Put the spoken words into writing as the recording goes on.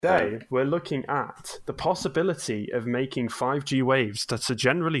Today, we're looking at the possibility of making 5G waves that are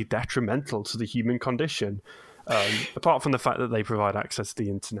generally detrimental to the human condition, apart from the fact that they provide access to the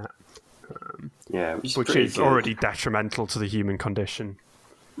internet, which is already detrimental to the human condition.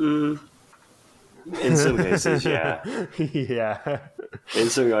 In some cases, yeah. Yeah.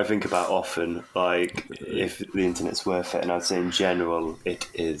 It's something I think about often, like, if the internet's worth it, and I'd say in general it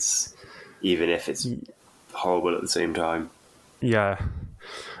is, even if it's horrible at the same time. Yeah.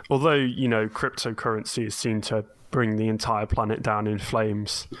 Although, cryptocurrency is seen to bring the entire planet down in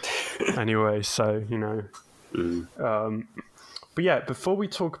flames anyway, so, But yeah, before we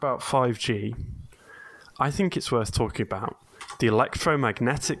talk about 5G, I think it's worth talking about the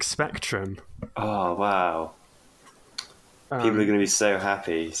electromagnetic spectrum. Oh, wow. People are going to be so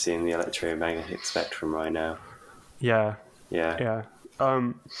happy seeing the electromagnetic spectrum right now. Yeah. Yeah.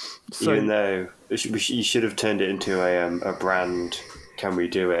 So, even though you should have turned it into a brand, Can We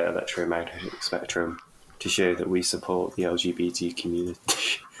Do It, electromagnetic spectrum, to show that we support the LGBT community.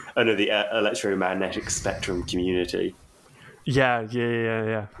 Under the electromagnetic spectrum community. Yeah.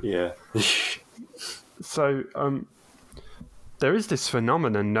 Yeah. So, there is this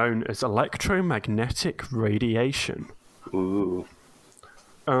phenomenon known as electromagnetic radiation. Ooh.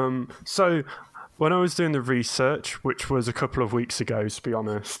 So, when I was doing the research, which was a couple of weeks ago, to be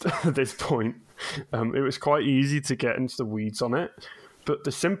honest, at this point, it was quite easy to get into the weeds on it. But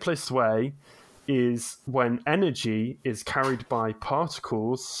the simplest way is when energy is carried by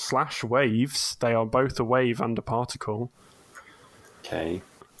particles / waves, they are both a wave and a particle, Okay.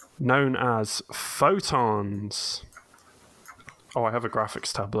 known as photons. Oh, I have a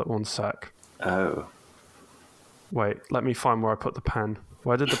graphics tablet, one sec. Oh. Wait, let me find where I put the pen.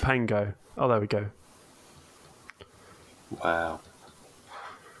 Where did the pen go? Oh, there we go. Wow.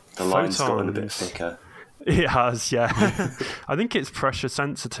 The line's gotten a bit thicker. It has, yeah. I think it's pressure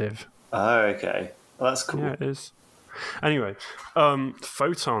sensitive. Oh, okay. Well, that's cool. Yeah, it is. Anyway,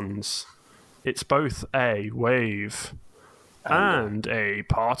 photons. It's both a wave and a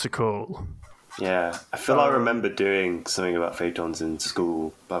particle. Yeah. I feel I remember doing something about photons in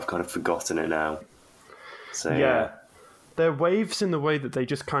school, but I've kind of forgotten it now. So, yeah. They're waves in the way that they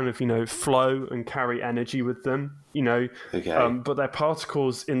just kind of, flow and carry energy with them, Okay. But they're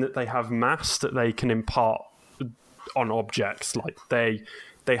particles in that they have mass that they can impart on objects. Like they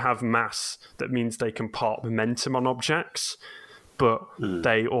have mass that means they can impart momentum on objects, but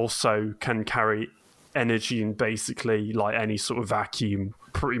they also can carry energy in basically like any sort of vacuum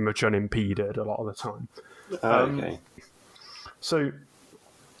pretty much unimpeded a lot of the time. Okay. So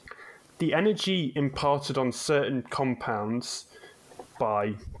the energy imparted on certain compounds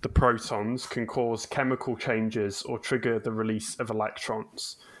by the protons can cause chemical changes or trigger the release of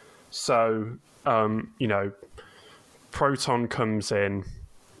electrons. So, proton comes in,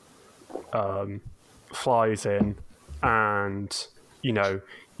 flies in, and,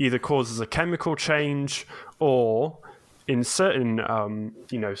 either causes a chemical change or in certain,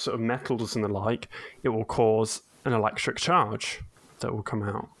 sort of metals and the like, it will cause an electric charge that will come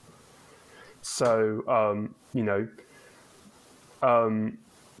out. So,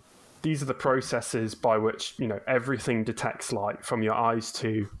 these are the processes by which, everything detects light, from your eyes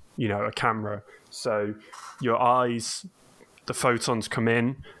to, a camera. So your eyes, the photons come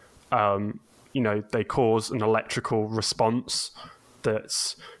in, they cause an electrical response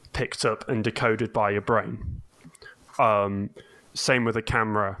that's picked up and decoded by your brain. Same with a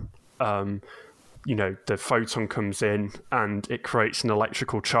camera. The photon comes in and it creates an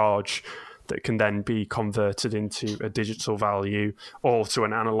electrical charge that can then be converted into a digital value or to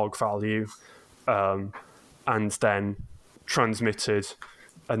an analog value, and then transmitted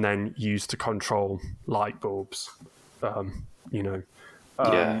and then used to control light bulbs.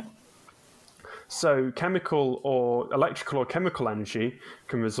 So chemical or electrical or chemical energy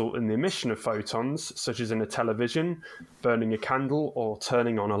can result in the emission of photons, such as in a television, burning a candle, or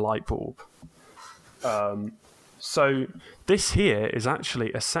turning on a light bulb. So this here is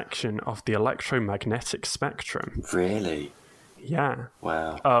actually a section of the electromagnetic spectrum. Really? Yeah.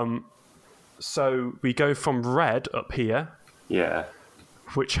 Wow. So we go from red up here, Yeah.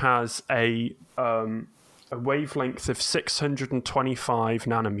 which has a wavelength of 625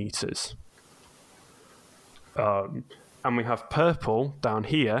 nanometers. And we have purple down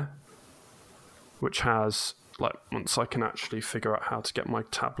here, which has, once I can actually figure out how to get my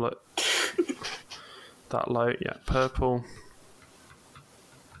tablet that low, purple.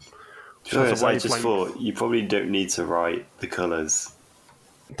 I just thought you probably don't need to write the colours.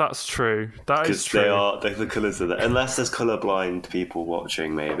 That's true. That is true. Because the colours are there. Unless there's colourblind people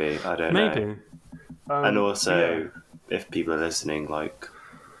watching, maybe. I don't know. Maybe. And also, if people are listening,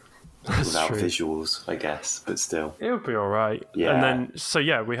 without true. visuals, I guess, but still. It'll be all right. Yeah. And then, so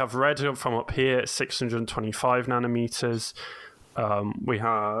yeah, we have red from up here at 625 nanometers. We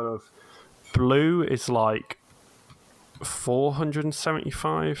have blue is like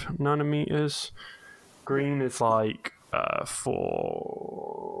 475 nanometers. Green is like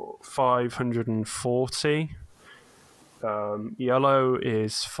 540. Yellow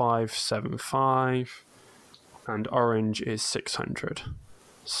is 575. And orange is 600.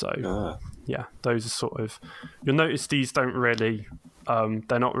 So, yeah, those are sort of... You'll notice these don't really...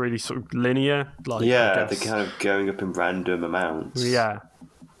 they're not really sort of linear. Like, yeah, they're kind of going up in random amounts. Yeah.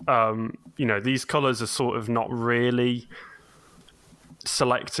 These colours are sort of not really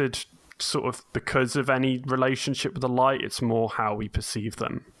selected sort of because of any relationship with the light. It's more how we perceive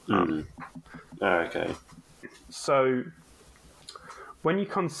them. Okay. So, when you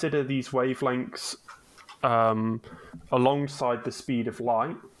consider these wavelengths alongside the speed of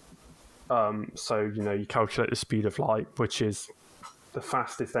light, you calculate the speed of light, which is the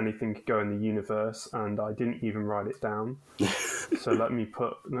fastest anything could go in the universe, and I didn't even write it down. So let me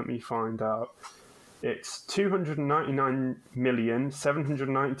find out. It's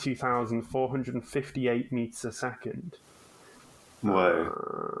 299,792,458 meters a second.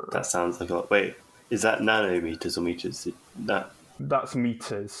 Whoa, that sounds like a lot. Wait, is that nanometers or meters? That's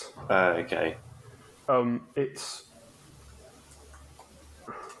meters. Okay. It's...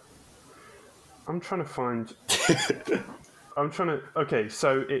 I'm trying to find... Okay,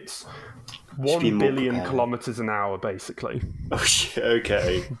 so it's 1 billion kilometers an hour, basically. Oh, shit,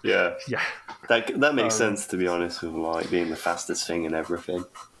 okay, yeah. Yeah. That makes sense, to be honest, with light being the fastest thing and everything.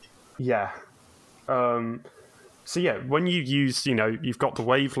 Yeah. So yeah, when you use, you've got the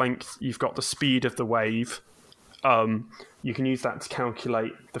wavelength, you've got the speed of the wave, you can use that to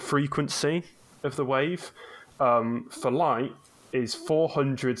calculate the frequency of the wave. For light is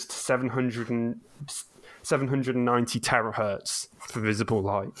 400 to 790 terahertz for visible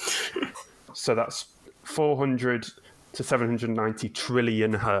light. So that's 400 to 790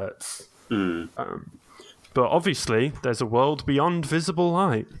 trillion hertz. But obviously, there's a world beyond visible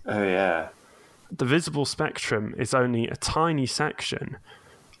light. Oh, yeah. The visible spectrum is only a tiny section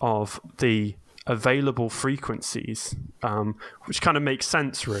of the available frequencies, which kind of makes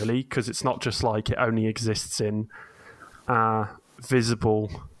sense, really, because it's not just like it only exists in visible...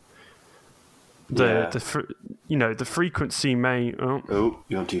 The frequency may... Oh,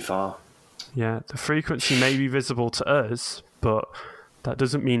 you're gone too far. Yeah, the frequency may be visible to us, but that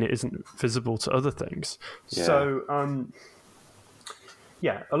doesn't mean it isn't visible to other things. Yeah. So,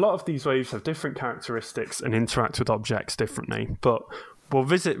 a lot of these waves have different characteristics and interact with objects differently, but we'll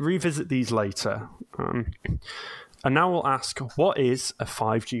revisit these later. And now we'll ask, what is a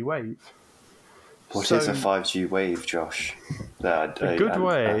 5G wave? What is a 5G wave, Josh? A good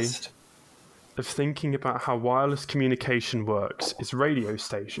way of thinking about how wireless communication works is radio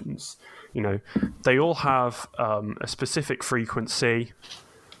stations. They all have a specific frequency,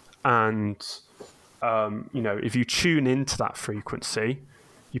 and if you tune into that frequency,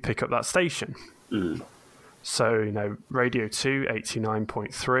 you pick up that station. So Radio 2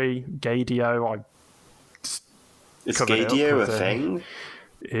 89.3 Gadio. Is Gadio a thing?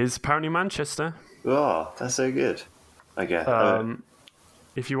 It is apparently Manchester. Oh, that's so good. I guess.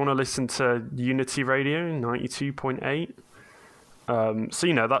 If you want to listen to Unity Radio 92.8.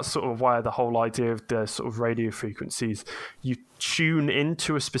 That's sort of why the whole idea of the sort of radio frequencies, you tune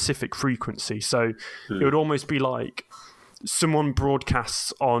into a specific frequency. So it would almost be like someone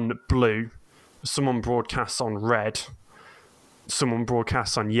broadcasts on blue, someone broadcasts on red, someone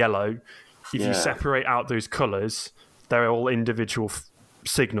broadcasts on yellow. If you separate out those colours, they're all individual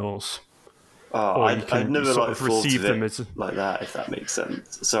signals. Oh, I'd never sort of receive them as like that, if that makes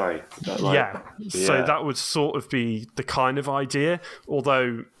sense. Sorry. So that would sort of be the kind of idea.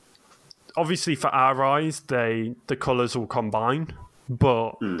 Although, obviously, for our eyes, the colours will combine,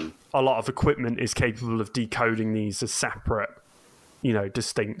 but a lot of equipment is capable of decoding these as separate,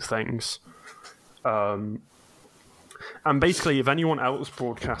 distinct things. And basically, if anyone else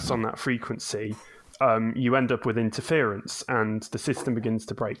broadcasts on that frequency, you end up with interference and the system begins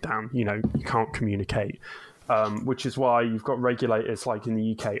to break down. You can't communicate, which is why you've got regulators like in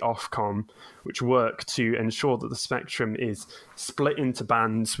the UK, Ofcom, which work to ensure that the spectrum is split into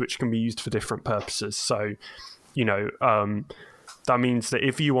bands which can be used for different purposes. So, that means that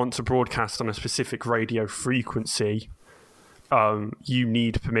if you want to broadcast on a specific radio frequency, you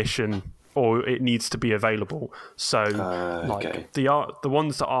need permission, or it needs to be available. So, the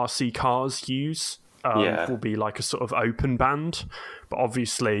ones that RC cars use will be like a sort of open band, but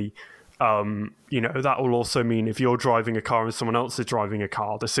obviously, That will also mean if you're driving a car and someone else is driving a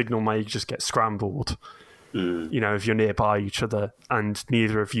car, the signal may just get scrambled. If you're nearby each other and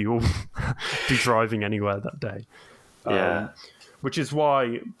neither of you will be driving anywhere that day. Which is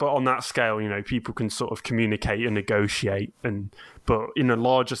why, but on that scale, people can sort of communicate and negotiate. But in a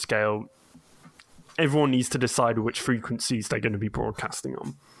larger scale, everyone needs to decide which frequencies they're going to be broadcasting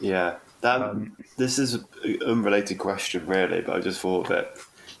on. Yeah. This is an unrelated question, really, but I just thought of it.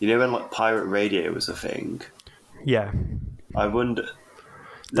 When like pirate radio was a thing? Yeah. I wonder...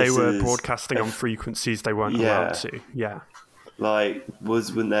 They were broadcasting on frequencies they weren't allowed to. Yeah. Like,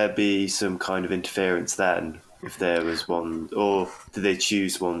 wouldn't there be some kind of interference then if there was one, or did they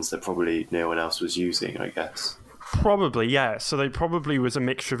choose ones that probably no one else was using? I guess. Probably, yeah. So they probably was a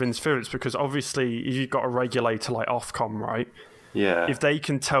mixture of interference because obviously you've got a regulator like Ofcom, right? Yeah. If they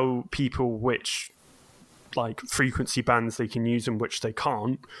can tell people which like frequency bands they can use and which they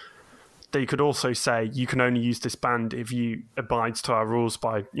can't. They could also say you can only use this band if you abides to our rules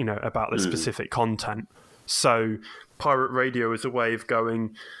by, about the specific content. So pirate radio is a way of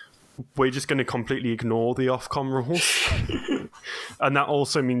going, we're just going to completely ignore the Ofcom rules. And that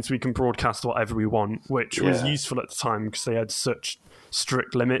also means we can broadcast whatever we want, which was useful at the time because they had such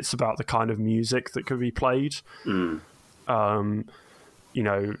strict limits about the kind of music that could be played.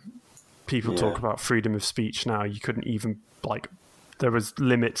 People talk about freedom of speech now. You couldn't even, there was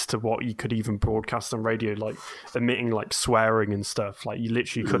limits to what you could even broadcast on radio, like emitting like swearing and stuff. Like you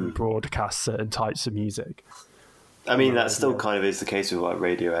literally couldn't broadcast certain types of music. I mean, that still kind of is the case with like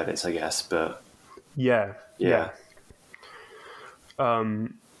radio edits, I guess, but yeah.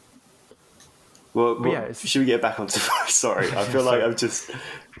 Should we get back onto... Sorry, I feel like I've just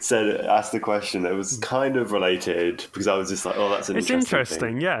asked the question that was kind of related because I was just like, oh, that's an interesting thing. It's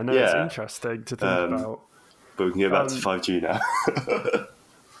interesting, yeah. No, it's interesting to think about. But we can go back to 5G now.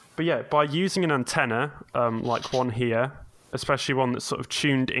 But yeah, by using an antenna, like one here, especially one that's sort of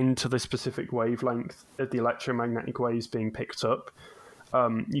tuned into the specific wavelength of the electromagnetic waves being picked up,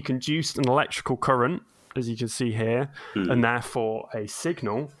 you can induce an electrical current, as you can see here, and therefore a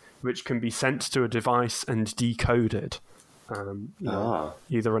signal which can be sent to a device and decoded.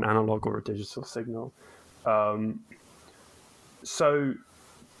 Either an analog or a digital signal. So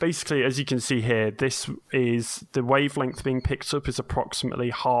basically, as you can see here, this is the wavelength being picked up is approximately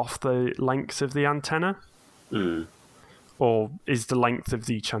half the length of the antenna. Or is the length of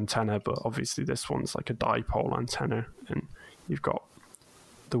each antenna, but obviously this one's like a dipole antenna, and you've got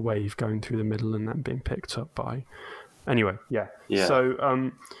the wave going through the middle and then being picked up by... Anyway, yeah.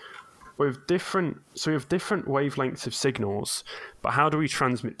 So we have different wavelengths of signals, but how do we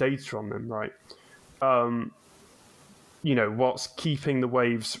transmit data on them, right? What's keeping the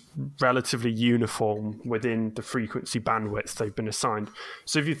waves relatively uniform within the frequency bandwidth they've been assigned.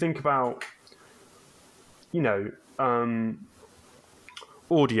 So if you think about,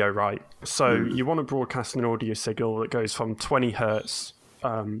 audio, right? So you want to broadcast an audio signal that goes from 20 hertz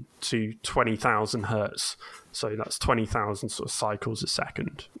to 20,000 hertz. So that's 20,000 sort of cycles a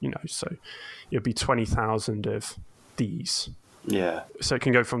second, so it'll be 20,000 of these. Yeah. So it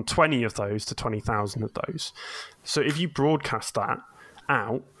can go from 20 of those to 20,000 of those. So if you broadcast that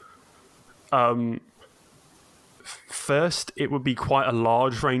out, first, it would be quite a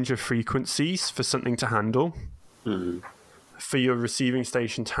large range of frequencies for something to handle, for your receiving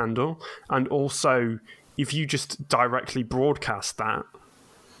station to handle. And also, if you just directly broadcast that,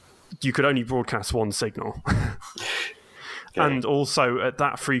 you could only broadcast one signal. And also, at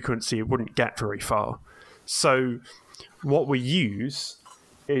that frequency, it wouldn't get very far. So what we use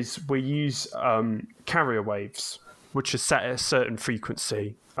is carrier waves, which are set at a certain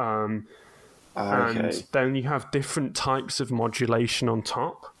frequency. And then you have different types of modulation on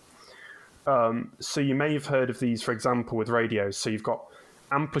top. So you may have heard of these, for example, with radios. So you've got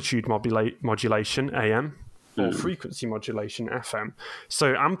amplitude modulation, AM, or frequency modulation, FM.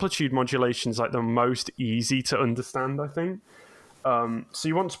 So amplitude modulation is like the most easy to understand, I think. So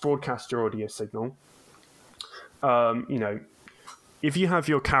you want to broadcast your audio signal. If you have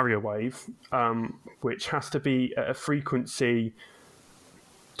your carrier wave, which has to be at a frequency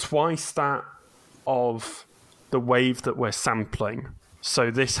twice that of the wave that we're sampling.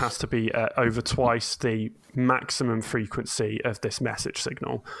 So this has to be at over twice the maximum frequency of this message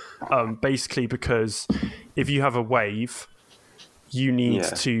signal. Basically because if you have a wave, you need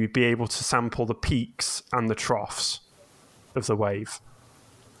to be able to sample the peaks and the troughs of the wave.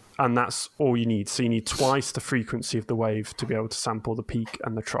 And that's all you need. So you need twice the frequency of the wave to be able to sample the peak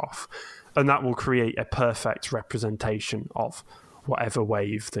and the trough. And that will create a perfect representation of whatever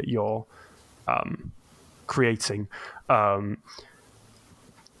wave that you're creating.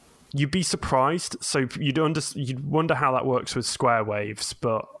 You'd be surprised. So you'd wonder how that works with square waves,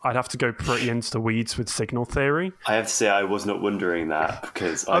 but I'd have to go pretty into the weeds with signal theory. I have to say I was not wondering that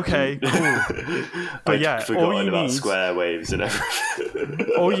because cool. But I'd forgotten about square waves and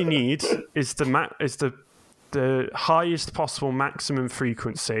everything. All you need is the highest possible maximum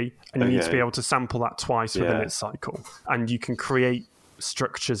frequency, and you need to be able to sample that twice within its cycle, and you can create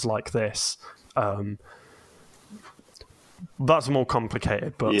structures like this. That's more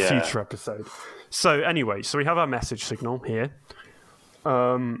complicated, but future episode. So anyway, so we have our message signal here.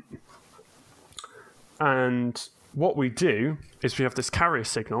 And what we do is we have this carrier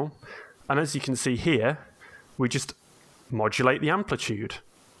signal, and as you can see here, we just modulate the amplitude.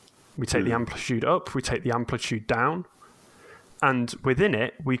 We take the amplitude up, we take the amplitude down, and within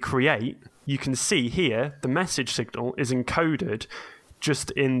it, we create, you can see here, the message signal is encoded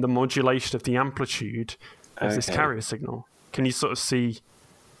just in the modulation of the amplitude of this carrier signal. Can you sort of see?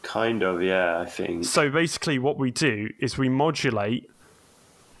 Kind of, yeah, I think. So basically what we do is we modulate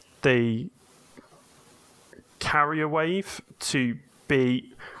the carrier wave to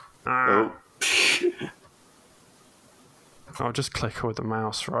be... I'll just click with the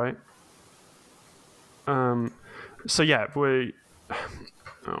mouse, right? So yeah, we...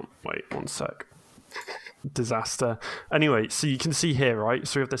 Oh, wait, one sec. Disaster. Anyway, so you can see here, right?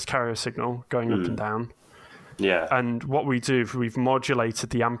 So we have this carrier signal going up and down. Yeah. And what we do is we've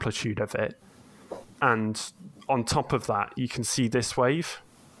modulated the amplitude of it. And on top of that, you can see this wave.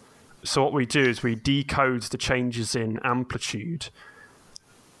 So what we do is we decode the changes in amplitude,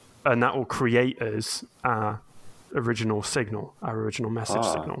 and that will create us our original signal, our original message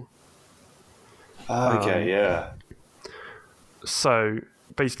signal. Okay, yeah. So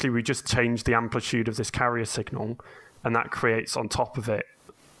basically we just change the amplitude of this carrier signal, and that creates on top of it,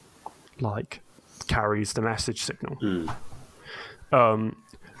 like, carries the message signal.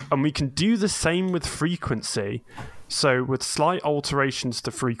 And we can do the same with frequency. So with slight alterations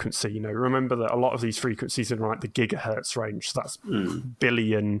to frequency, remember that a lot of these frequencies are in like the gigahertz range. So that's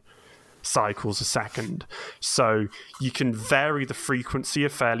billion cycles a second. So you can vary the frequency a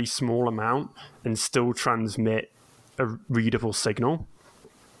fairly small amount and still transmit a readable signal.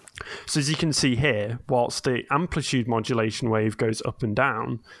 So as you can see here, whilst the amplitude modulation wave goes up and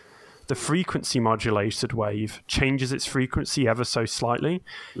down, the frequency modulated wave changes its frequency ever so slightly.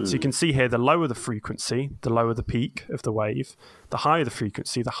 So you can see here, the lower the frequency, the lower the peak of the wave. The higher the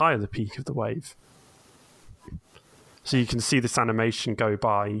frequency, the higher the peak of the wave. So you can see this animation go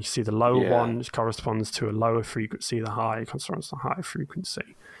by. You see the lower one corresponds to a lower frequency, the higher corresponds to a higher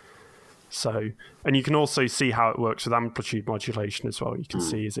frequency. So, and you can also see how it works with amplitude modulation as well. You can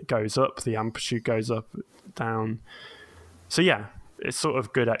see as it goes up, the amplitude goes up, down. So yeah, it's sort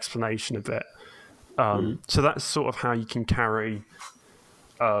of good explanation of it. So that's sort of how you can carry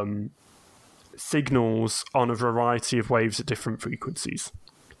signals on a variety of waves at different frequencies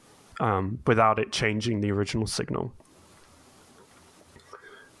without it changing the original signal.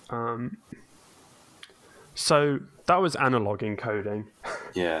 So that was analog encoding.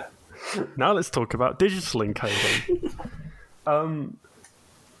 Yeah. Now let's talk about digital encoding.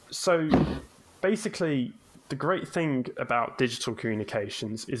 So basically, the great thing about digital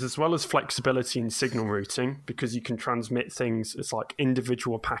communications is, as well as flexibility in signal routing, because you can transmit things as like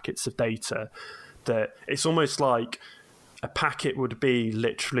individual packets of data, that it's almost like a packet would be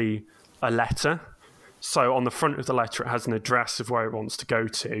literally a letter. So on the front of the letter, it has an address of where it wants to go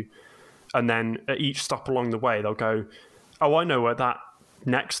to. And then at each stop along the way, they'll go, oh, I know where that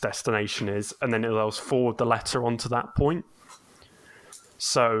next destination is. And then they'll forward the letter onto that point.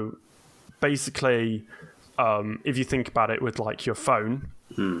 So basically, if you think about it with like your phone,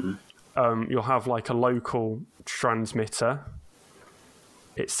 you'll have like a local transmitter.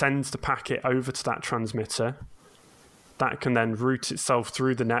 It sends the packet over to that transmitter. That can then route itself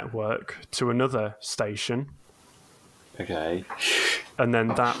through the network to another station. Okay. And then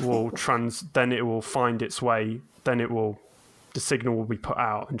that will then it will find its way, the signal will be put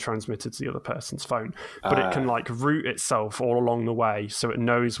out and transmitted to the other person's phone. But it can like route itself all along the way, so it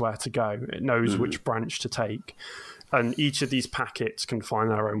knows where to go. It knows which branch to take. And each of these packets can find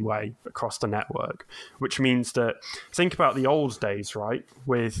their own way across the network, which means that, think about the old days, right?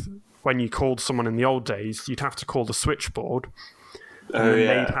 When you called someone in the old days, you'd have to call the switchboard. And then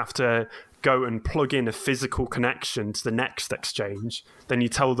they'd have to go and plug in a physical connection to the next exchange. Then you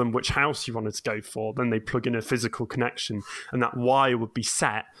tell them which house you wanted to go for. Then they plug in a physical connection, and that wire would be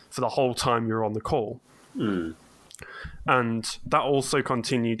set for the whole time you're on the call. And that also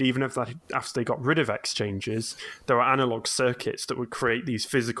continued even after they got rid of exchanges. There were analog circuits that would create these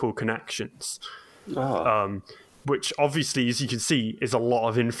physical connections. which obviously, as you can see, is a lot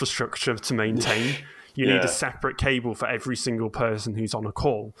of infrastructure to maintain. You need a separate cable for every single person who's on a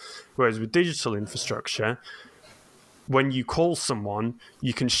call. Whereas with digital infrastructure, when you call someone,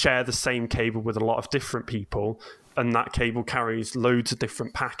 you can share the same cable with a lot of different people, and that cable carries loads of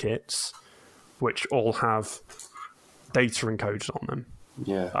different packets, which all have data encoded on them.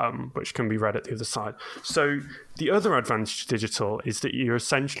 Which can be read at the other side. So the other advantage of digital is that you're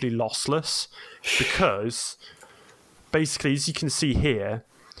essentially lossless, because basically, as you can see here,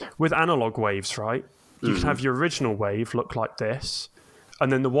 with analog waves, right, you can have your original wave look like this,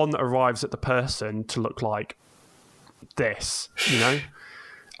 and then the one that arrives at the person to look like this, you know?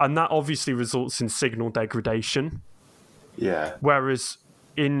 And that obviously results in signal degradation. Yeah. Whereas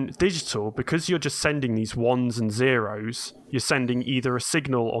in digital, because you're just sending these ones and zeros, you're sending either a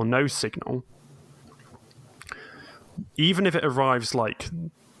signal or no signal. Even if it arrives like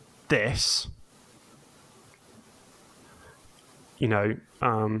this, you know,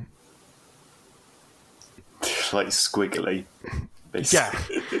 like squiggly,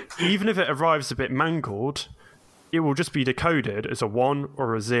 basically. Yeah. Even if it arrives a bit mangled, it will just be decoded as a 1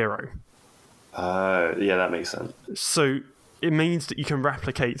 or a 0. Yeah, that makes sense. So it means that you can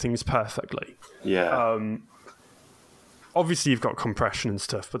replicate things perfectly. Yeah. Obviously, you've got compression and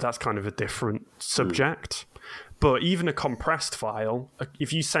stuff, but that's kind of a different subject. But even a compressed file,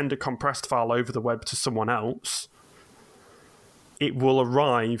 if you send a compressed file over the web to someone else, it will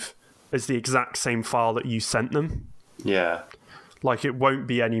arrive as the exact same file that you sent them. Yeah. Like, it won't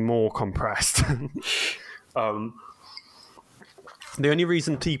be any more compressed. The only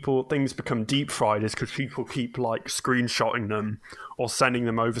reason things become deep fried is because people keep like screenshotting them or sending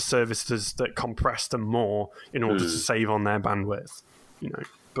them over services that compress them more in order to save on their bandwidth, you know.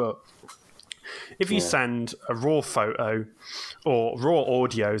 But if you send a raw photo, or raw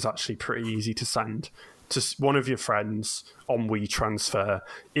audio is actually pretty easy to send to one of your friends on WeTransfer,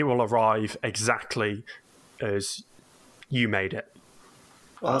 it will arrive exactly as you made it.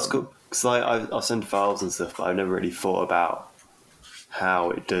 Well, that's cool. Because I'll send files and stuff, but I've never really thought about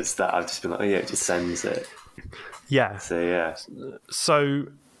how it does that. I've just been like, oh yeah, it just sends it. Yeah. So yeah. So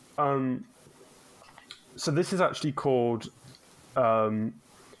this is actually called,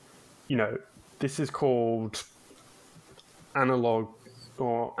 this is called analog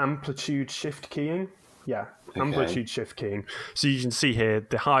or amplitude shift keying. Yeah, amplitude shift keying. So you can see here,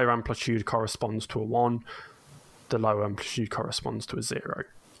 the higher amplitude corresponds to a 1, the lower amplitude corresponds to a 0.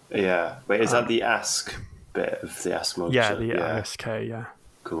 Yeah. Wait, is that the ASC bit of the ASC module? Yeah, the ASK, yeah.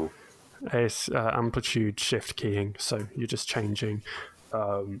 Cool. It's amplitude shift keying, so you're just changing.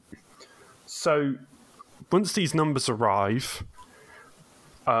 So once these numbers arrive,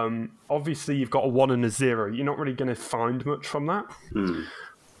 obviously you've got a 1 and a 0. You're not really going to find much from that.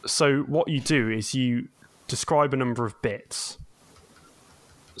 So what you do is you describe a number of bits.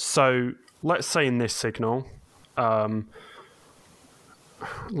 So let's say in this signal,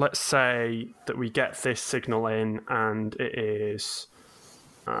 let's say that we get this signal in and it is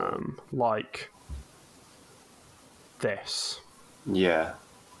like this. Yeah.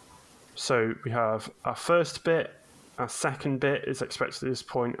 So we have our first bit, our second bit is expected at this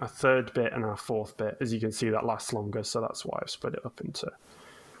point, our third bit, and our fourth bit. As you can see, that lasts longer, so that's why I've split it up into.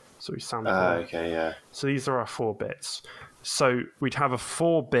 So we sample. Okay, yeah. So these are our 4 bits. So we'd have a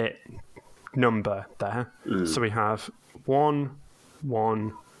 4-bit number there. So we have 1,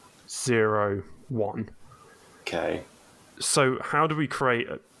 1, 0, 1. Okay. So how do we create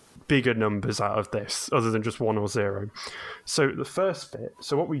bigger numbers out of this, other than just 1 or 0? So the first bit,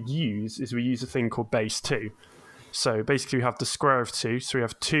 so what we use is we use a thing called base 2. So basically we have the square of 2. So we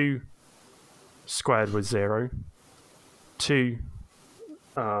have 2 squared with 0, 2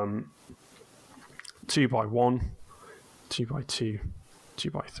 2 by 1, 2 by 2, 2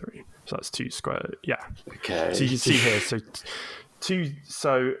 by 3. So that's 2 squared. Yeah. Okay. So you can see here. So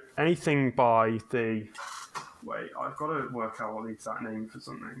So anything by the. Wait, I've got to work out what the exact name for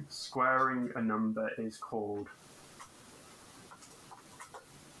something. Squaring a number is called.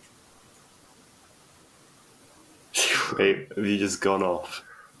 Wait, have you just gone off?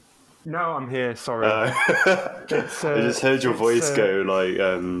 No, I'm here. Sorry. I just heard your voice go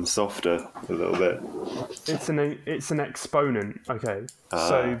like softer a little bit. It's an exponent. Okay.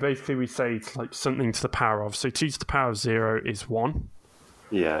 So basically, we say like something to the power of. So 2 to the power of 0 is 1.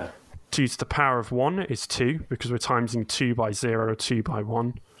 Yeah. 2 to the power of 1 is 2 because we're timesing 2 by 0 or 2 by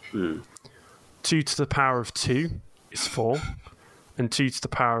 1. 2 to the power of 2 is 4, and 2 to the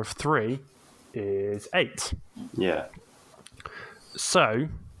power of 3 is 8. Yeah. So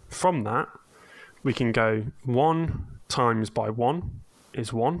from that, we can go 1 times by 1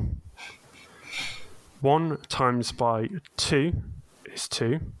 is 1. 1 times by 2 is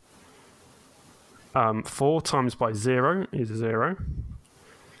 2. 4 times by 0 is 0.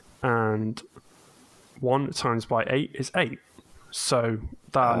 And 1 times by 8 is 8. So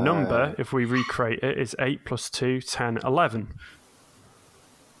that number, if we recreate it, is 8 plus 2, 10, 11.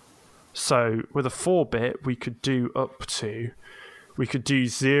 So with a 4-bit, we could do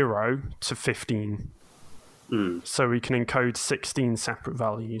 0 to 15. So we can encode 16 separate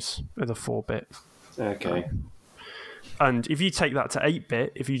values with a 4-bit. Okay. And if you take that to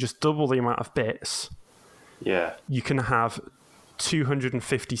 8-bit, if you just double the amount of bits, you can have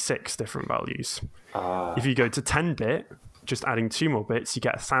 256 different values. If you go to 10-bit, just adding 2 more bits, you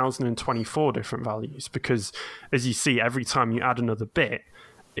get 1,024 different values, because as you see, every time you add another bit,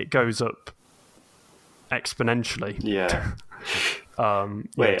 it goes up exponentially. Yeah.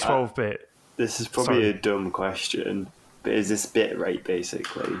 Wait, 12-bit. This is probably a dumb question, but is this bit rate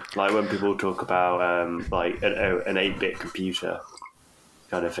basically? Like when people talk about like an 8-bit computer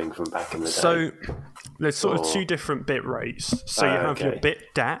kind of thing from back in the day. So there's sort of 2 different bit rates. So you have your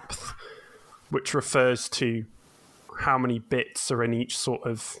bit depth, which refers to how many bits are in each sort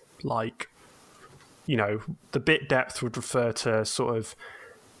of like, the bit depth would refer to sort of,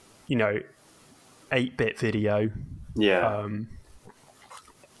 8-bit video. Yeah.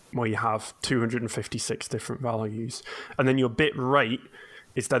 Where you have 256 different values. And then your bit rate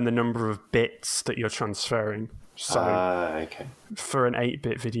is then the number of bits that you're transferring. So for an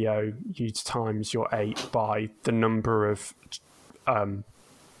 8-bit video, you times your 8 by the number of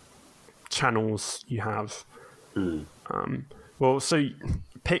channels you have. So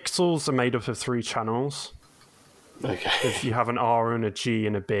pixels are made up of 3 channels. Okay. If you have an R and a G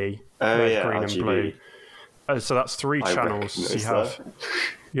and a B, red, green, RGB. and blue. So that's 3 channels. So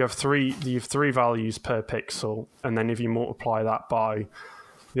you have 3 values per pixel, and then if you multiply that by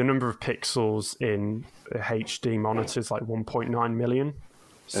the number of pixels in a HD monitor is like 1.9 million.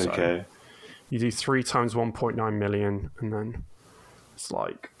 So you do 3 times 1.9 million, and then it's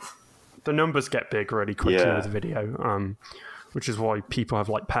like the numbers get big really quickly with video, which is why people have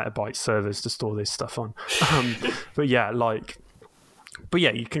like petabyte servers to store this stuff on. But yeah,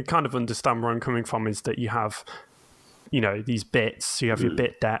 you can kind of understand where I'm coming from, is that you have, these bits. So you have your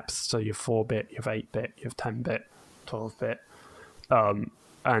bit depth, so you have 4-bit, you have 8-bit, you have 10-bit, 12-bit.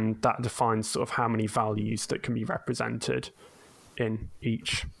 And that defines sort of how many values that can be represented in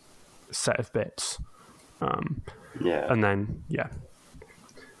each set of bits. And then,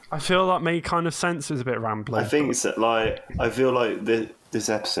 I feel that made kind of sense. It's a bit rambling. I think it's I feel like this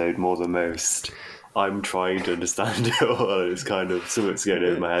episode, more than most, I'm trying to understand it all. It's kind of something's going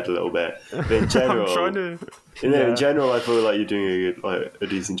over my head a little bit. But in general, in general, I feel like you're doing a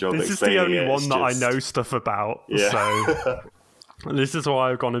decent job. This is the only one that I know stuff about. So this is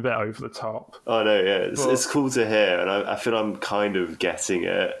why I've gone a bit over the top. Oh no, it's cool to hear, and I feel I'm kind of getting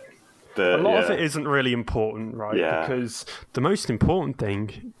it. But a lot of it isn't really important, right? Yeah. Because the most important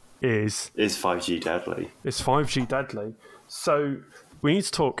thing is 5G deadly. Is 5G deadly? So we need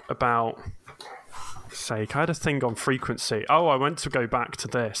to talk about. I had a thing on frequency. Oh, I went to go back to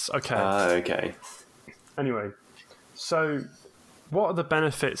this. Okay. Okay. Anyway, so what are the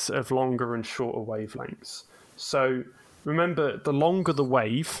benefits of longer and shorter wavelengths? So remember, the longer the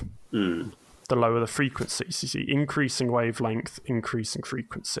wave, the lower the frequency. So you see increasing wavelength, increasing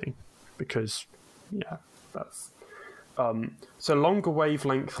frequency, because that's so longer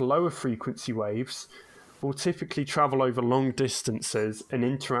wavelength, lower frequency waves will typically travel over long distances and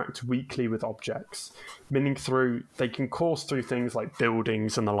interact weakly with objects, meaning they can course through things like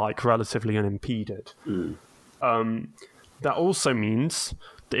buildings and the like relatively unimpeded. That also means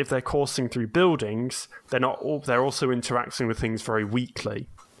that if they're coursing through buildings, they're also interacting with things very weakly.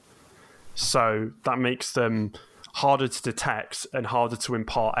 So that makes them harder to detect and harder to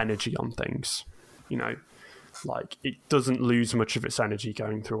impart energy on things. Like it doesn't lose much of its energy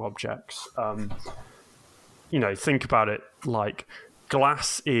going through objects. Think about it, like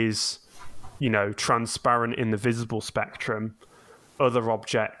glass is, transparent in the visible spectrum. Other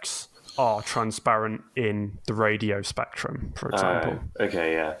objects are transparent in the radio spectrum, for example.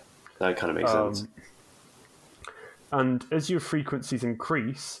 Okay, yeah. That kind of makes sense. And as your frequencies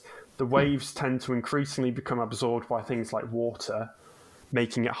increase, the waves tend to increasingly become absorbed by things like water,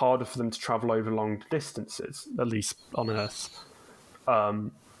 making it harder for them to travel over long distances, at least on Earth.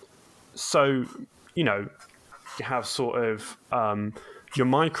 So, you have sort of your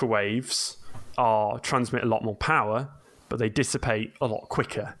microwaves transmit a lot more power, but they dissipate a lot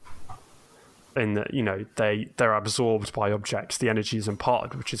quicker. In that, they're absorbed by objects. The energy is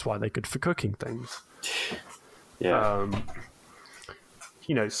imparted, which is why they're good for cooking things. Yeah.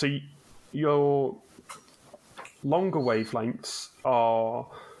 So your longer wavelengths are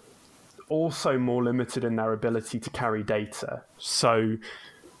also more limited in their ability to carry data. So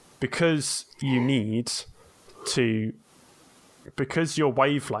because your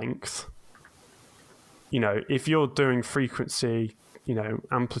wavelength, if you're doing frequency,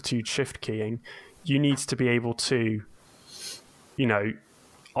 amplitude shift keying, you need to be able to,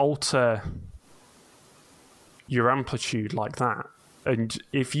 alter your amplitude like that. And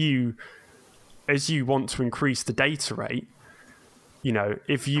as you want to increase the data rate,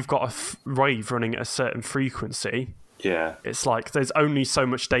 if you've got a wave running at a certain frequency, it's like there's only so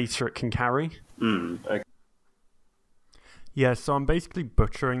much data it can carry. Okay. Yeah, so I'm basically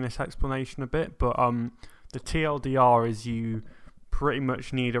butchering this explanation a bit, but the TLDR is you pretty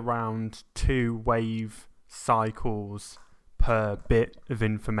much need around 2 wave cycles per bit of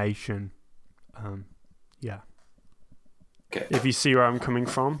information. Okay. If you see where I'm coming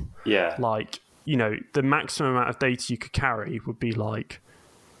from. Yeah. Like, the maximum amount of data you could carry would be like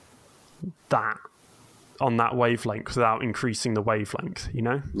that on that wavelength without increasing the wavelength,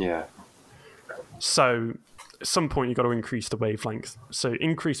 Yeah. So at some point you've got to increase the wavelength. So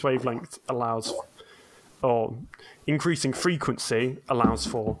increased wavelength increasing frequency allows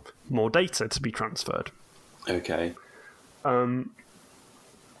for more data to be transferred. Okay.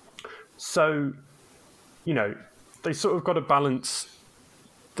 So, they sort of got to balance.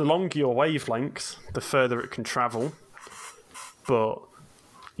 The longer your wavelength, the further it can travel. But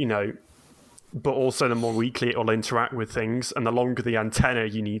also the more weakly it will interact with things, and the longer the antenna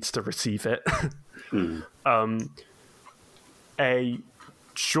you need to receive it. A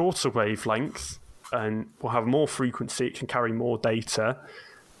shorter wavelength and will have more frequency, it can carry more data,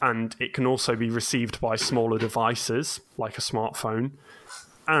 and it can also be received by smaller devices, like a smartphone,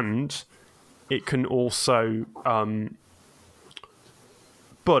 and it can also...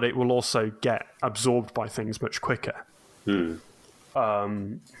 but it will also get absorbed by things much quicker.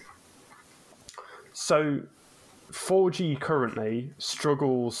 So 4G currently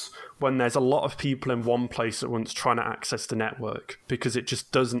struggles when there's a lot of people in one place at once trying to access the network because it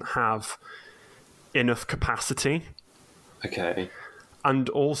just doesn't have enough capacity. Okay. And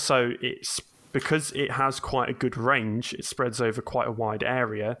also because it has quite a good range, it spreads over quite a wide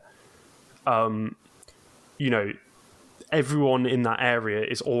area. Everyone in that area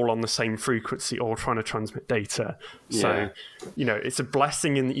is all on the same frequency, all trying to transmit data. So, it's a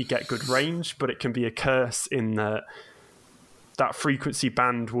blessing in that you get good range, but it can be a curse in that frequency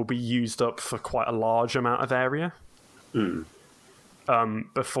band will be used up for quite a large amount of area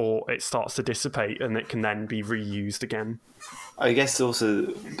before it starts to dissipate, and it can then be reused again. I guess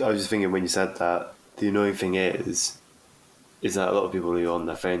also, I was just thinking when you said that, the annoying thing is that a lot of people who are on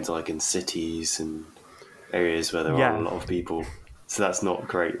their phones are like in cities and areas where there are a lot of people, so that's not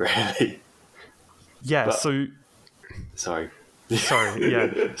great, really. Sorry,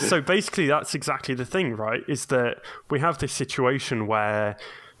 so basically that's exactly the thing, right? Is that we have this situation where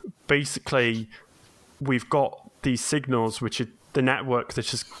basically we've got these signals which are the network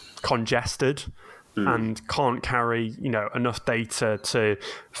that's just congested and can't carry enough data to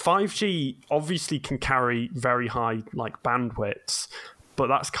 5G obviously can carry very high bandwidths. But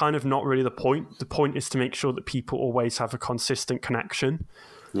that's kind of not really the point. The point is to make sure that people always have a consistent connection.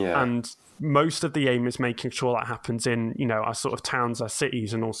 Yeah. And most of the aim is making sure that happens in, our sort of towns, our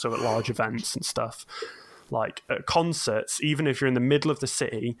cities, and also at large events and stuff. Like at concerts, even if you're in the middle of the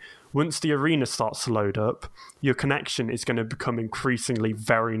city, once the arena starts to load up, your connection is going to become increasingly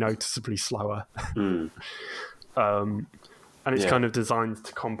very noticeably slower. And it's kind of designed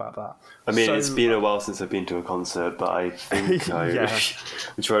to combat that. I mean, it's been a while since I've been to a concert, but I think I'm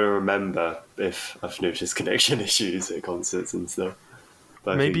trying to remember if I've noticed connection issues at concerts and stuff.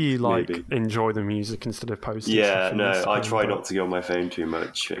 But maybe enjoy the music instead of posting. Yeah, no, I try not to go on my phone too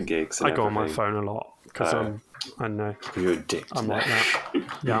much at gigs. I go on my phone a lot because I know. You're addicted. I'm like that.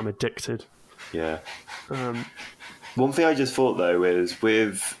 Yeah, I'm addicted. Yeah. One thing I just thought though is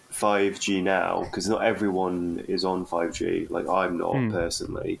with 5G now, because not everyone is on 5G, like I'm not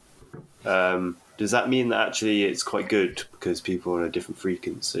personally. Does that mean that actually it's quite good because people are on a different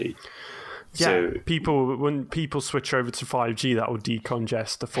frequency? Yeah, when people switch over to 5G, that will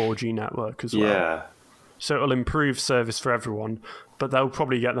decongest the 4G network as well. Yeah. So it'll improve service for everyone, but they'll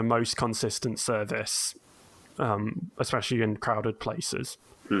probably get the most consistent service, especially in crowded places.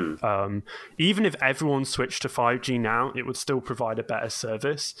 Even if everyone switched to 5G now, it would still provide a better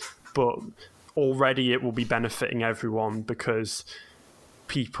service, but already it will be benefiting everyone because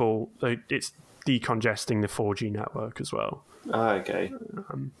it's decongesting the 4G network as well. Okay.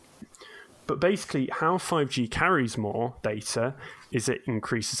 But basically, how 5G carries more data is it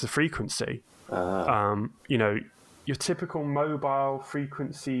increases the frequency. You know, your typical mobile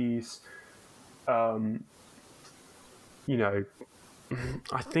frequencies, you know,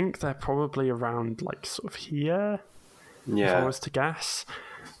 I think they're probably around like sort of here, if I was to guess.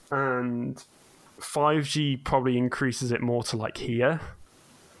 And 5G probably increases it more to like here.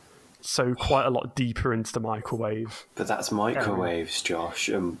 So quite a lot deeper into the microwave. But that's microwaves, Josh.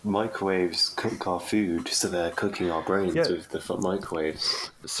 And microwaves cook our food, so they're cooking our brains with the microwaves.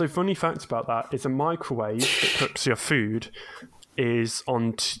 So funny fact about that is a microwave that cooks your food is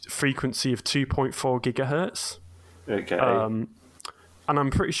on frequency of 2.4 gigahertz. Okay. And I'm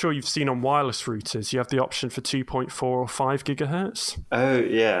pretty sure you've seen on wireless routers, you have the option for 2.4 or 5 gigahertz. Oh,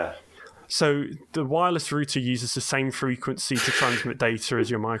 yeah. So the wireless router uses the same frequency to transmit data as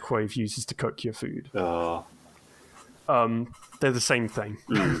your microwave uses to cook your food. Oh. They're the same thing.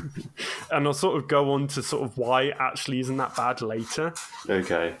 And I'll sort of go on to sort of why it actually isn't that bad later.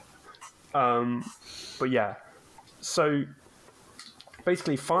 Okay. But yeah, so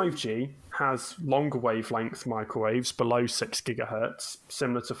basically 5G has longer wavelength microwaves below 6 gigahertz,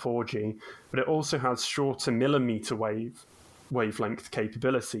 similar to 4G, but it also has shorter millimeter wavelength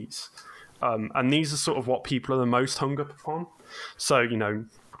capabilities. And these are sort of what people are the most hung up upon. So, you know,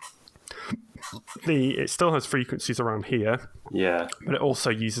 it still has frequencies around here, but it also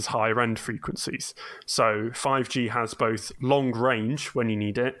uses higher end frequencies. So 5G has both long range when you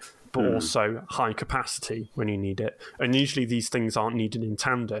need it, but also high capacity when you need it. And usually these things aren't needed in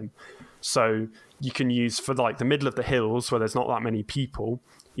tandem. So you can use for like the middle of the hills where there's not that many people,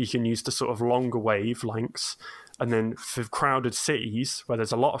 you can use the sort of longer wavelengths. And then for crowded cities where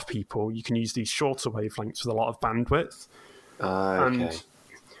there's a lot of people, you can use these shorter wavelengths with a lot of bandwidth. Okay. And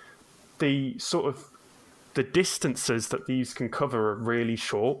the sort of the distances that these can cover are really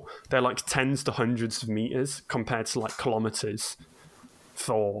short. They're like tens to hundreds of meters compared to like kilometers.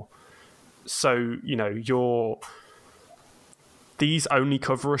 So, you know, these only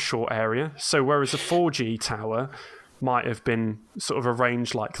cover a short area. So whereas a 4G tower might have been sort of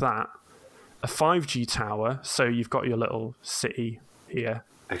arranged like that, a 5G tower, so you've got your little city here.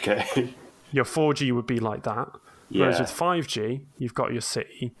 Okay. Your 4G would be like that. Yeah. Whereas with 5G, you've got your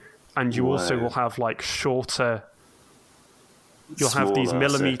city, and you also will have like shorter. You'll have these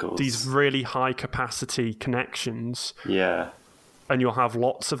circles. These really high capacity connections. Yeah. And you'll have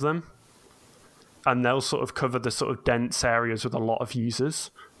lots of them, and they'll sort of cover the sort of dense areas with a lot of users.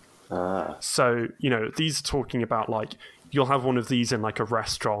 So, you know, these are talking about like you'll have one of these in like a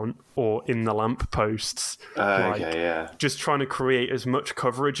restaurant or in the lampposts. Just trying to create as much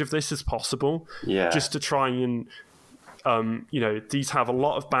coverage of this as possible. Yeah. Just to try and, you know, these have a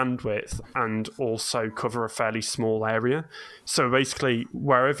lot of bandwidth and also cover a fairly small area. So basically,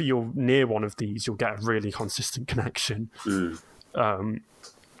 wherever you're near one of these, you'll get a really consistent connection. And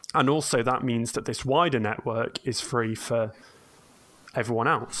also that means that this wider network is free for everyone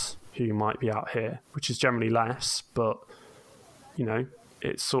else who might be out here, which is generally less, but you know,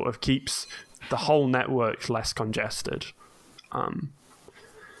 it sort of keeps the whole network less congested.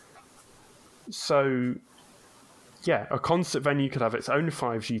 So, yeah, a concert venue could have its own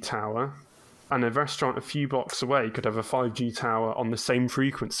 5G tower, and a restaurant a few blocks away could have a 5G tower on the same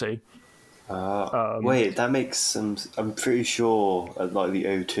frequency. Wait, that makes some... I'm pretty sure at like the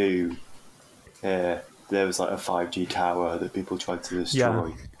O2, there was like a 5G tower that people tried to destroy.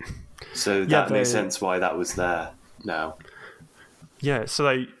 Yeah. So that makes sense why that was there now. Yeah, so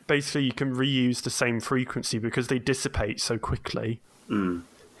they basically you can reuse the same frequency because they dissipate so quickly. You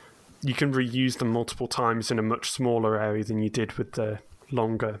can reuse them multiple times in a much smaller area than you did with the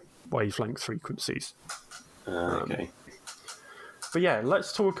longer wavelength frequencies. Okay. But yeah,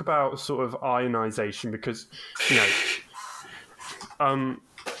 let's talk about sort of ionization because, you know,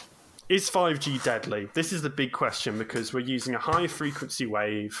 is 5G deadly? This is the big question because we're using a high frequency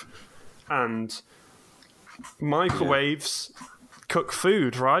wave and microwaves cook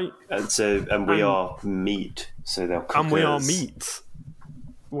food, right? And we are meat, so they'll cook and we are us meat.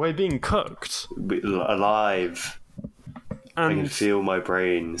 We're being cooked alive. and I can feel my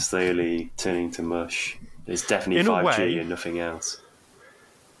brain slowly turning to mush. It's definitely 5G and nothing else.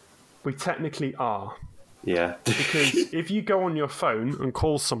 We technically are. Yeah. Because if you go on your phone and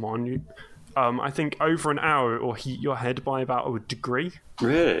call someone, I think over an hour it will heat your head by about a degree.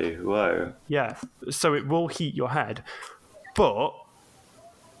 Really? Whoa. Yeah. So it will heat your head. But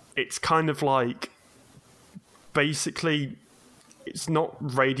it's kind of like basically it's not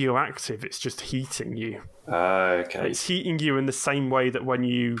radioactive, it's just heating you. Okay. It's heating you in the same way that when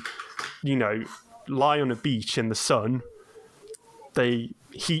you know, lie on a beach in the sun,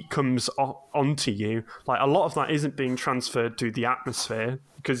 heat comes onto you, like a lot of that isn't being transferred to the atmosphere,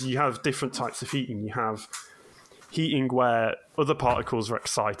 because you have different types of heating. You have heating where other particles are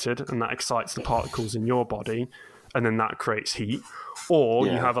excited, and that excites the particles in your body, and then that creates heat. Or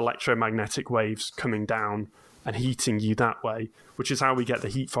you have electromagnetic waves coming down and heating you that way, which is how we get the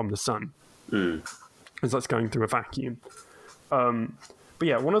heat from the sun, because that's going through a vacuum. But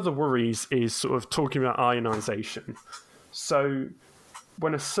yeah, one of the worries is sort of talking about ionization. So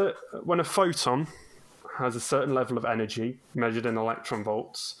when a photon has a certain level of energy measured in electron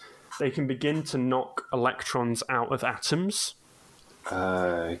volts, they can begin to knock electrons out of atoms.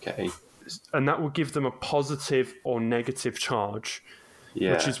 Okay. And that will give them a positive or negative charge,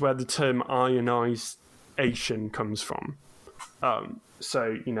 which is where the term ionization comes from.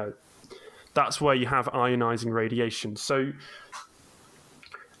 So, that's where you have ionizing radiation. So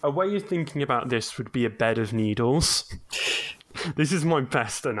a way of thinking about this would be a bed of needles. This is my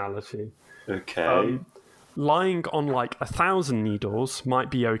best analogy. Okay. Lying on like 1,000 needles might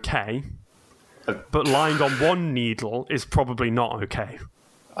be okay, but lying on one needle is probably not okay.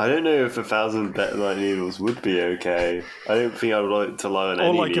 I don't know if 1,000 needles would be okay. I don't think I would like to lie on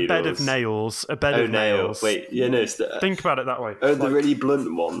any needles. Or like a bed of nails. A bed of nails. Wait, yeah, no. Think about it that way. Oh, the really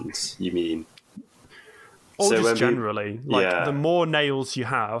blunt ones, you mean? Or so just generally. The more nails you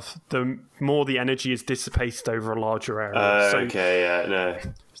have, the more the energy is dissipated over a larger area.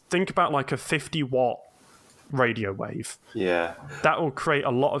 Think about like a 50-watt radio wave. Yeah. That will create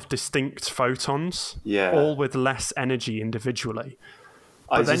a lot of distinct photons, all with less energy individually.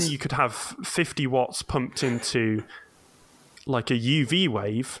 But then you could have 50 watts pumped into like a UV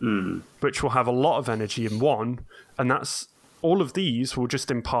wave, which will have a lot of energy in one, and that's all of these will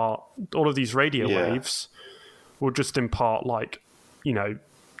just impart, all of these radio waves will just impart like,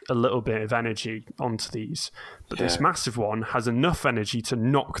 a little bit of energy onto these. But this massive one has enough energy to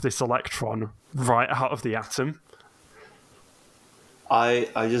knock this electron right out of the atom. I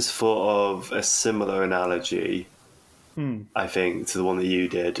just thought of a similar analogy, I think, to the one that you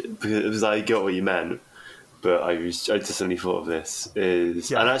did, because I got what you meant, but I just suddenly thought of this. And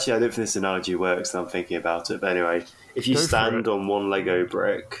actually I don't think this analogy works, and I'm thinking about it. But anyway, if you stand on one Lego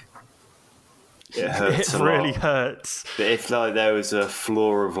brick, it hurts a lot. It really hurts. But if there was a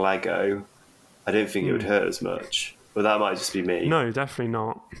floor of Lego, I don't think it would hurt as much. But that might just be me. No, definitely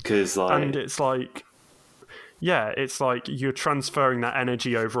not. And it's like, it's like you're transferring that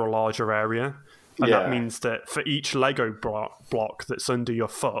energy over a larger area. And that means that for each Lego block that's under your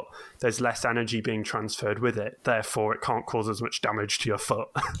foot, there's less energy being transferred with it. Therefore, it can't cause as much damage to your foot.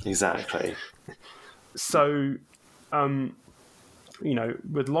 Exactly. So, with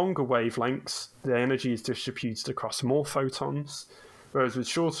longer wavelengths, the energy is distributed across more photons, whereas with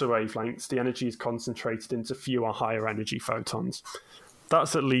shorter wavelengths, the energy is concentrated into fewer higher energy photons.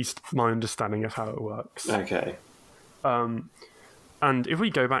 That's at least my understanding of how it works. Okay. And if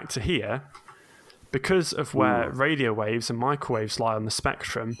we go back to here, because of where radio waves and microwaves lie on the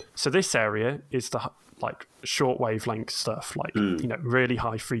spectrum, so this area is the like short wavelength stuff, like really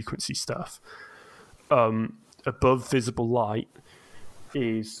high frequency stuff. Above visible light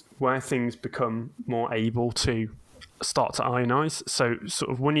is where things become more able to start to ionize. So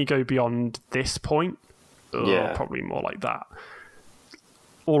sort of when you go beyond this point, probably more like that,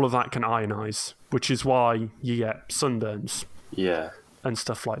 all of that can ionize, which is why you get sunburns and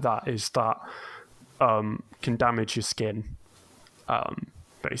stuff like that, is that can damage your skin,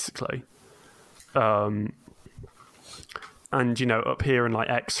 basically. And, up here in like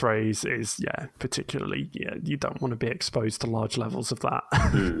X-rays is, particularly, you don't want to be exposed to large levels of that.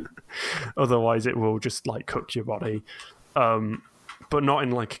 Otherwise it will just like cook your body. But not in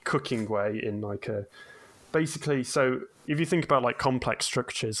like a cooking way, in like a, basically, so if you think about like complex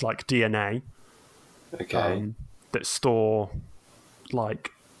structures like DNA, that store like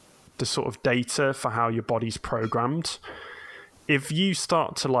the sort of data for how your body's programmed, if you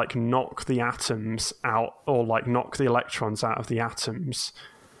start to like knock the atoms out, or like knock the electrons out of the atoms,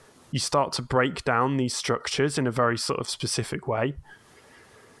 you start to break down these structures in a very sort of specific way.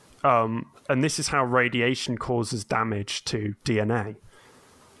 And this is how radiation causes damage to DNA.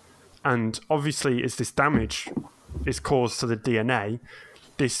 And obviously, as this damage is caused to the DNA,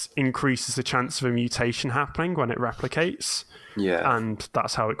 this increases the chance of a mutation happening when it replicates. Yeah. And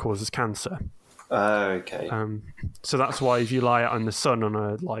that's how it causes cancer. Okay. So that's why if you lie out in the sun on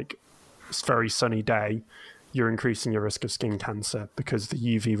a like very sunny day, you're increasing your risk of skin cancer, because the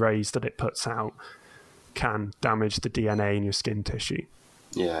UV rays that it puts out can damage the DNA in your skin tissue.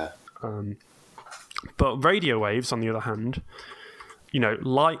 Yeah. But radio waves, on the other hand,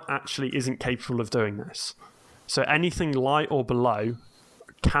 light actually isn't capable of doing this. So anything light or below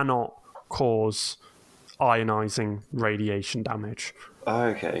cannot cause ionizing radiation damage. Oh,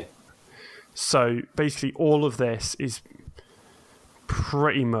 okay. So basically all of this is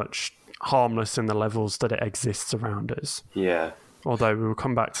pretty much harmless in the levels that it exists around us. Yeah. Although we will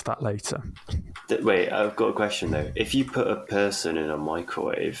come back to that later. Wait, I've got a question though. If you put a person in a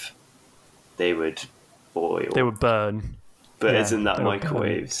microwave, they would boil. They would burn. But yeah, isn't that they would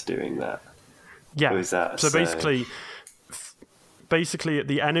microwaves doing that? Yeah. Or is that so basically at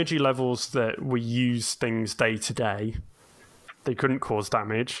the energy levels that we use things day to day, they couldn't cause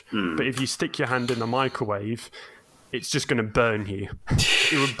damage. But if you stick your hand in the microwave, it's just going to burn you.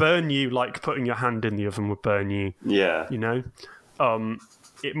 It would burn you like putting your hand in the oven would burn you. Yeah. You know?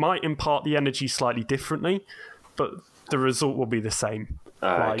 It might impart the energy slightly differently, but the result will be the same.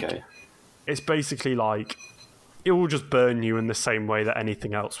 Okay. It's basically like it will just burn you in the same way that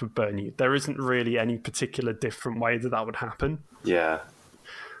anything else would burn you. There isn't really any particular different way that would happen. Yeah.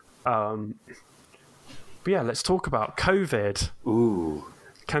 But yeah, let's talk about COVID. Ooh.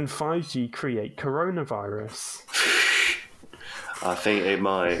 Can 5G create coronavirus? I think it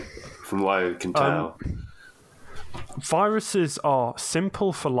might, from what I can tell. Viruses are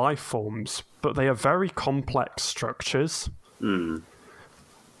simple for life forms, but they are very complex structures. You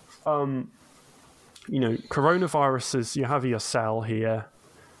know, coronaviruses, you have your cell here,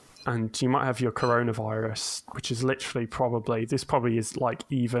 and you might have your coronavirus, which is literally this probably is like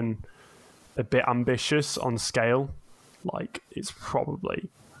even a bit ambitious on scale. Like, it's probably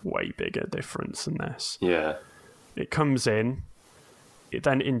way bigger difference than this. Yeah. It comes in, it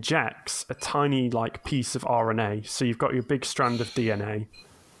then injects a tiny like piece of RNA. So you've got your big strand of DNA,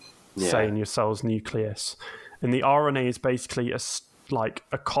 say in your cell's nucleus, and the RNA is basically a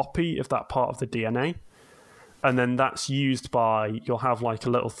copy of that part of the DNA, and then that's used by, you'll have like a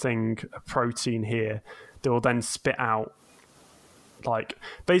little thing, a protein here, that will then spit out like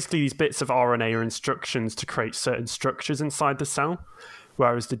basically these bits of RNA are instructions to create certain structures inside the cell,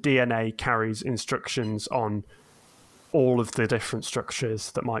 whereas the DNA carries instructions on all of the different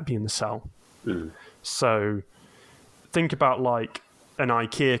structures that might be in the cell. So think about like an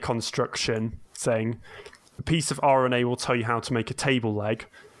IKEA construction thing. A piece of RNA will tell you how to make a table leg.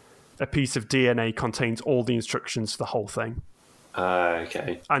 A piece of DNA contains all the instructions for the whole thing.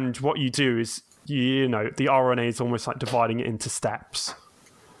 Okay. And what you do is, you know, the RNA is almost like dividing it into steps.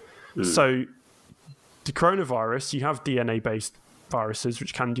 So the coronavirus, you have DNA-based viruses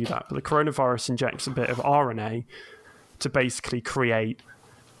which can do that, but the coronavirus injects a bit of RNA to basically create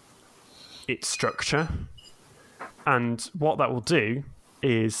its structure. And what that will do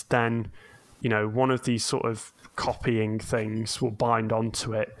is then, you know, one of these sort of copying things will bind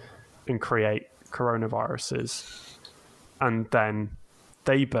onto it and create coronaviruses. And then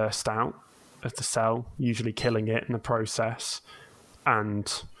they burst out of the cell, usually killing it in the process,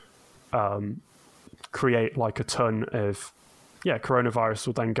 and create like a ton of, coronavirus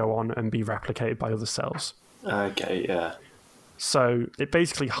will then go on and be replicated by other cells. Okay, yeah. So it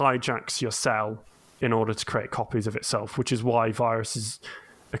basically hijacks your cell in order to create copies of itself, which is why viruses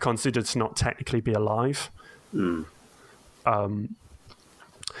are considered to not technically be alive. And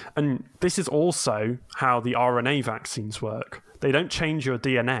this is also how the RNA vaccines work. They don't change your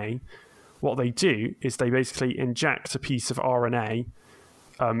DNA. What they do is they basically inject a piece of RNA.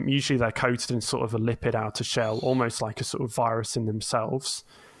 Usually they're coated in sort of a lipid outer shell, almost like a sort of virus in themselves.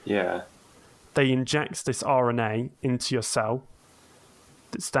 Yeah. They inject this RNA into your cell.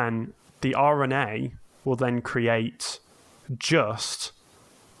 Then the RNA will then create just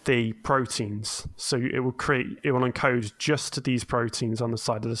the proteins. So it will encode just these proteins on the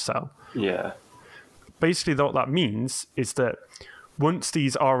side of the cell. Yeah. Basically, what that means is that once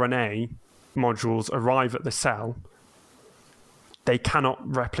these RNA modules arrive at the cell, they cannot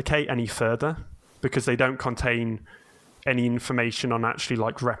replicate any further because they don't contain any information on actually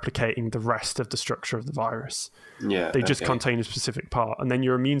like replicating the rest of the structure of the virus. Yeah. They just contain a specific part. And then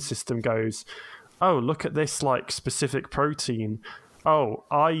your immune system goes, oh, look at this like specific protein. Oh,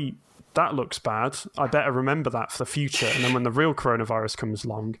 that looks bad. I better remember that for the future. And then when the real coronavirus comes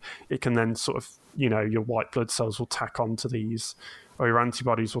along, it can then sort of, you know, your white blood cells will tack onto these, or your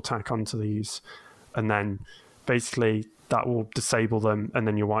antibodies will tack onto these. And then basically that will disable them, and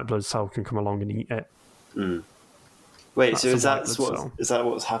then your white blood cell can come along and eat it. Wait, That's so is a that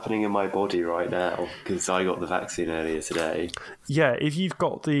what's happening in my body right now? Because I got the vaccine earlier today. Yeah, if you've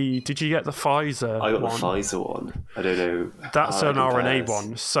got did you get the Pfizer I got one? the Pfizer one. I don't know. That's how an that RNA compares.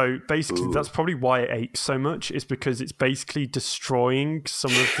 one. So basically, that's probably why it aches so much, is because it's basically destroying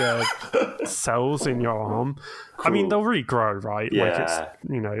some of the cells in your arm. I mean, they'll regrow, right? Yeah. Like it's,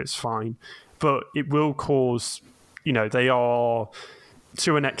 you know, it's fine. But it will cause, you know, they are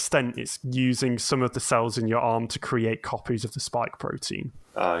to an extent, it's using some of the cells in your arm to create copies of the spike protein.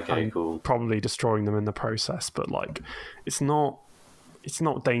 Oh, okay, and cool. Probably destroying them in the process, but like it's not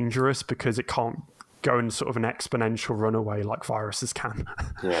dangerous because it can't go in sort of an exponential runaway like viruses can.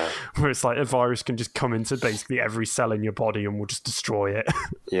 Yeah. Where it's like a virus can just come into basically every cell in your body and will just destroy it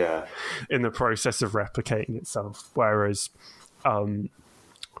Yeah. in the process of replicating itself. Whereas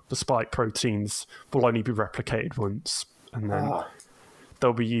the spike proteins will only be replicated once, and then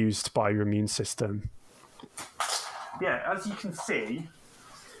they'll be used by your immune system. Yeah, as you can see,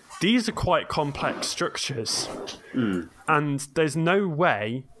 these are quite complex structures. And there's no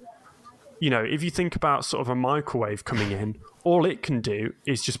way, if you think about sort of a microwave coming in, all it can do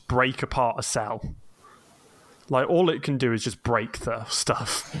is just break apart a cell. Like, all it can do is just break the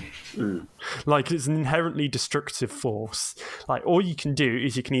stuff. Like, it's an inherently destructive force. Like, all you can do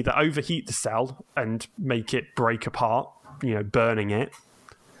is you can either overheat the cell and make it break apart, burning it,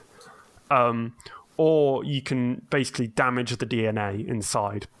 or you can basically damage the DNA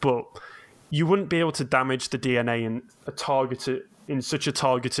inside. But you wouldn't be able to damage the DNA in such a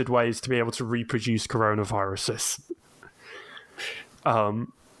targeted way as to be able to reproduce coronaviruses.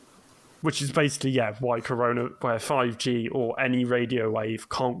 Which is basically, why 5G or any radio wave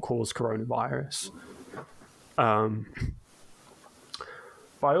can't cause coronavirus. But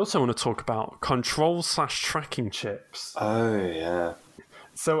I also want to talk about control/tracking chips. Oh, yeah.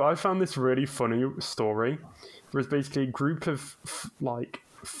 So I found this really funny story. It was basically a group of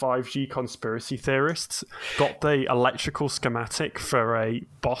 5G conspiracy theorists got the electrical schematic for a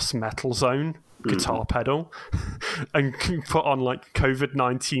Boss Metal Zone guitar pedal and put on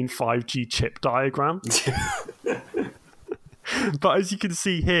COVID-19 5G chip diagram. But as you can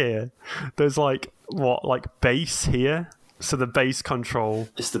see here, there's bass here. So the bass control.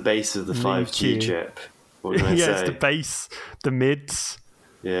 It's the base of the 5G chip. What can I say? Yeah, it's the bass, the mids,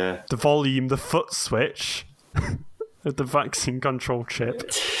 the volume, the foot switch. The vaccine control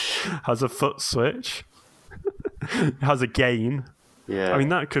chip has a foot switch. It has a gain. Yeah, I mean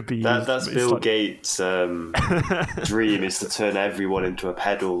that could be. That's Bill Gates' dream, is to turn everyone into a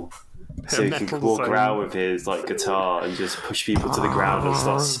pedal, so he can walk around with his guitar and just push people to the ground and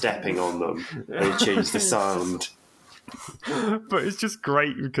start stepping on them and change the sound. But it's just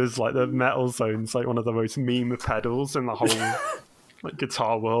great because the Metal Zone's one of the most meme pedals in the whole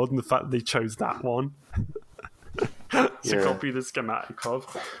guitar world, and the fact that they chose that one to copy the schematic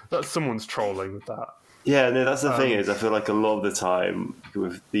of, that someone's trolling with that. Yeah, no, that's the thing is, I feel like a lot of the time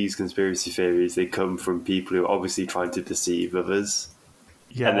with these conspiracy theories, they come from people who are obviously trying to deceive others.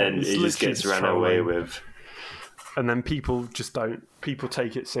 Yeah, and then it just gets run away with. And then people just don't. People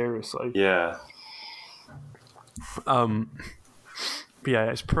take it seriously. Yeah.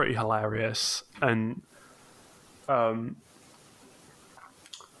 Yeah, it's pretty hilarious, and so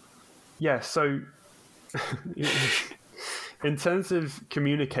in terms of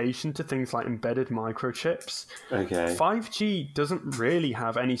communication to things like embedded microchips, 5G doesn't really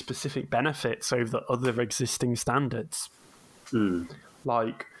have any specific benefits over the other existing standards.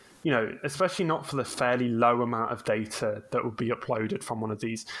 Especially not for the fairly low amount of data that would be uploaded from one of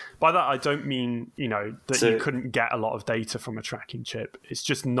these. By that, I don't mean, that you couldn't get a lot of data from a tracking chip. It's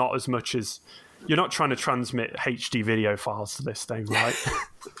just not as much as... You're not trying to transmit HD video files to this thing, right?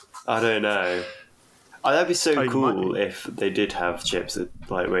 I don't know. That'd be so cool if they did have chips that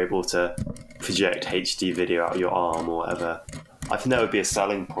were able to project HD video out of your arm or whatever. I think that would be a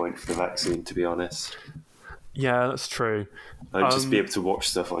selling point for the vaccine, to be honest. Yeah, that's true. Just be able to watch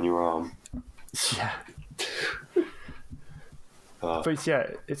stuff on your arm. Yeah. But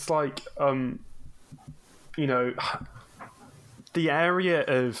yeah, it's the area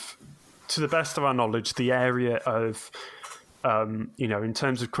of, to the best of our knowledge, the area of, in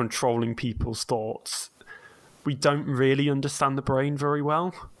terms of controlling people's thoughts, we don't really understand the brain very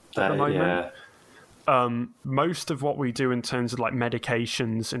well at the moment. Yeah. Most of what we do in terms of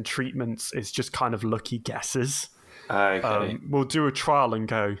medications and treatments is just kind of lucky guesses. Okay. We'll do a trial and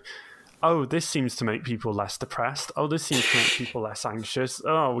go, oh, this seems to make people less depressed. Oh, this seems to make people less anxious.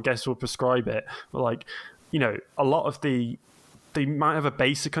 Oh, I guess we'll prescribe it. But a lot of they might have a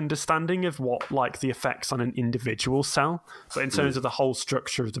basic understanding of what the effects on an individual cell, but in terms of the whole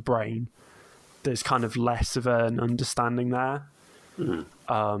structure of the brain, there's kind of less of an understanding there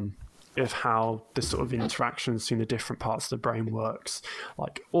of how the sort of interactions between the different parts of the brain works.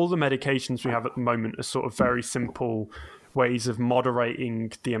 All the medications we have at the moment are sort of very simple ways of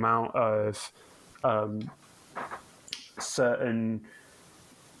moderating the amount of certain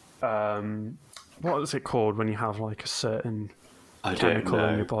what is it called when you have a certain chemical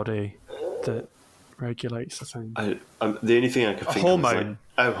in your body that regulates, I think. The only thing I could think hormone.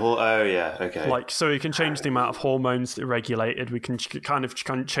 of is oh yeah, okay. Like, so we can change the amount of hormones that are regulated. We can kind of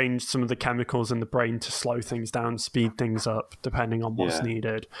change some of the chemicals in the brain to slow things down, speed things up, depending on what's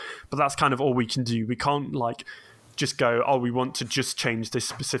needed. But that's kind of all we can do. We can't like just go, oh, we want to just change this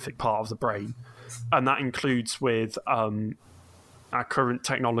specific part of the brain. And that includes with our current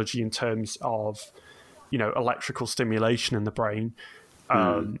technology in terms of, electrical stimulation in the brain.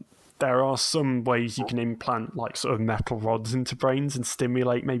 There are some ways you can implant like sort of metal rods into brains and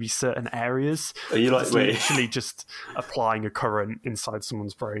stimulate maybe certain areas. Are you like literally just applying a current inside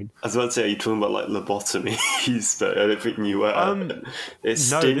someone's brain? I was about to say, are you talking about like lobotomies? But I don't think you were. It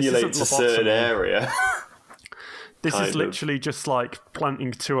stimulates a certain area. This is literally just like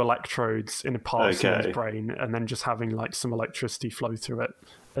planting 2 electrodes in a part of someone's brain and then just having like some electricity flow through it.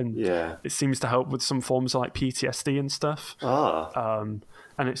 And it seems to help with some forms of like PTSD and stuff.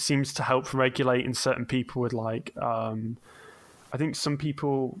 And it seems to help regulate in certain people with like, I think some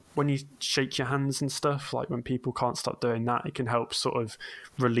people, when you shake your hands and stuff, like when people can't stop doing that, it can help sort of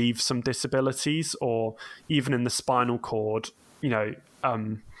relieve some disabilities, or even in the spinal cord,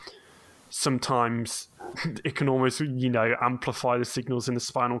 sometimes it can almost, amplify the signals in the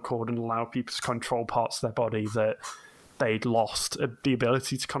spinal cord and allow people to control parts of their body that they'd lost the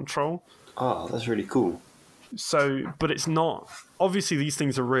ability to control. Oh, that's really cool. So, but it's not... Obviously, these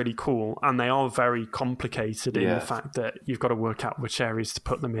things are really cool, and they are very complicated in the fact that you've got to work out which areas to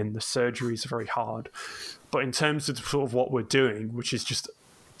put them in. The surgeries are very hard. But in terms of sort of what we're doing, which is just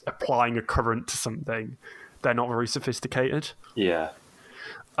applying a current to something, they're not very sophisticated. Yeah.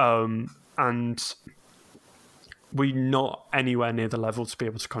 And we're not anywhere near the level to be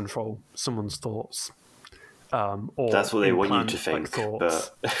able to control someone's thoughts. Or that's what they want you to think,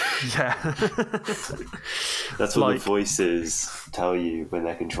 but that's what the voices tell you when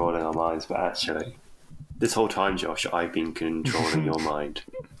they're controlling our minds. But actually, this whole time, Josh, I've been controlling your mind.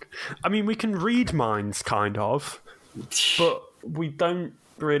 I mean, we can read minds, kind of, but we don't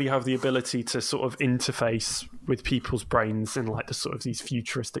really have the ability to sort of interface with people's brains in like the sort of these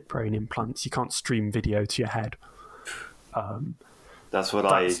futuristic brain implants. You can't stream video to your head. That's what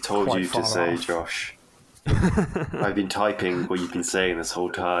I told you to say, Josh. I've been typing what you've been saying this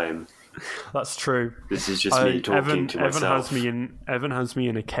whole time. That's true. This is just me talking to myself. Evan has me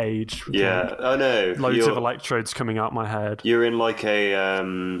in a cage. With I know. Loads of electrodes coming out my head. You're in like a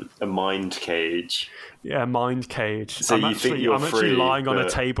mind cage. Yeah, mind cage. So I'm actually lying on a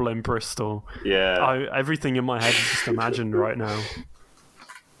table in Bristol. Yeah. Everything in my head is just imagined right now.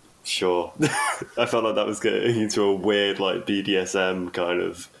 Sure. I felt like that was getting into a weird like BDSM kind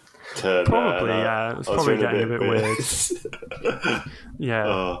of turn. Probably, yeah. It's probably getting a bit weird.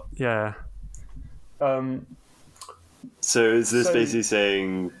 Yeah. Yeah. So is this basically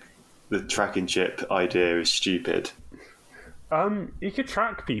saying the tracking chip idea is stupid? You could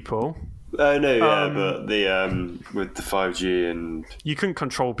track people. Oh no, yeah, but the with the 5G and you can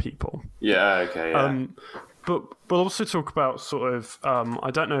control people. Yeah, okay, yeah. But we'll also talk about sort of I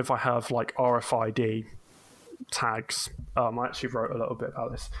don't know if I have like RFID tags. I actually wrote a little bit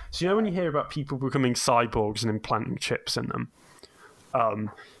about this. So when you hear about people becoming cyborgs and implanting chips in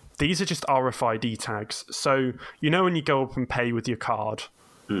them, these are just RFID tags. So when you go up and pay with your card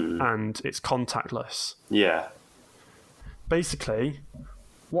and it's contactless. Yeah. Basically,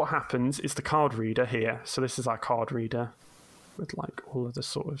 what happens is the card reader here. So this is our card reader with like all of the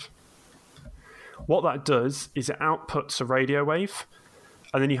sort of... What that does is it outputs a radio wave,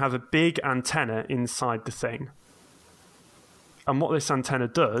 and then you have a big antenna inside the thing. And what this antenna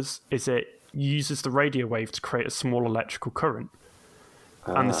does is it uses the radio wave to create a small electrical current.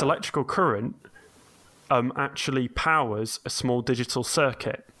 And this electrical current actually powers a small digital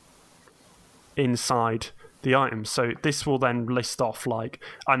circuit inside the item. So this will then list off like,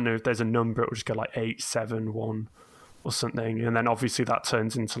 I don't know, if there's a number, it will just go like 871 or something. And then obviously that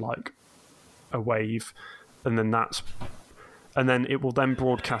turns into like a wave, and then it will then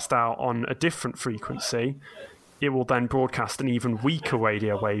broadcast out on a different frequency. It will then broadcast an even weaker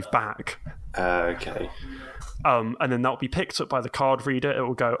radio wave back. Okay. And then that will be picked up by the card reader. It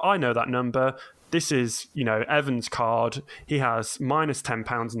will go, I know that number. This is, Evan's card. He has minus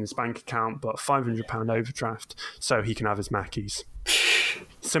 £10 in his bank account, but £500 overdraft, so he can have his Mackies.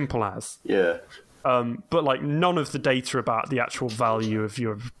 Simple as. Yeah. But like none of the data about the actual value of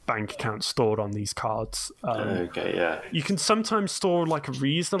your bank account stored on these cards. Okay, yeah. You can sometimes store like a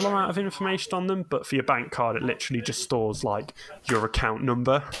reasonable amount of information on them, but for your bank card, it literally just stores like your account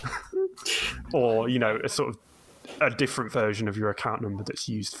number or, a sort of a different version of your account number that's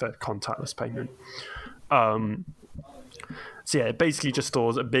used for contactless payment. So yeah, it basically just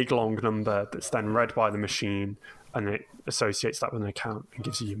stores a big long number that's then read by the machine, and it associates that with an account and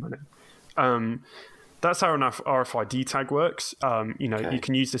gives you your money. That's how an RFID tag works. You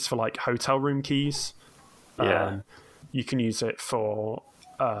can use this for like hotel room keys. You can use it for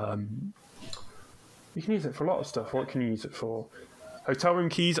a lot of stuff. What can you use it for? Hotel room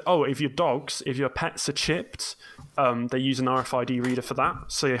keys. Oh, if your pets are chipped, they use an RFID reader for that.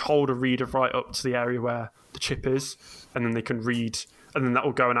 So they hold a reader right up to the area where the chip is, and then they can read, and then that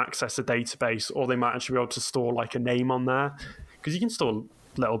will go and access a database, or they might actually be able to store like a name on there, because you can store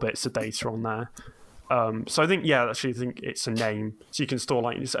little bits of data on there. So I think it's a name. So you can store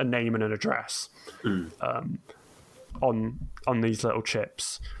like a name and an address on these little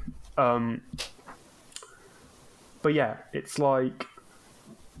chips. But yeah, it's like,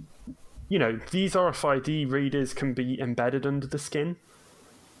 these RFID readers can be embedded under the skin,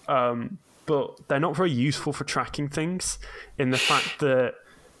 but they're not very useful for tracking things, in the fact that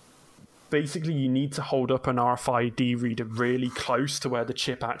basically you need to hold up an RFID reader really close to where the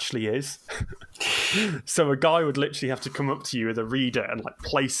chip actually is. So a guy would literally have to come up to you with a reader and like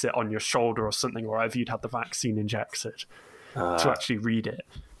place it on your shoulder or something, wherever you'd had the vaccine injected, to actually read it.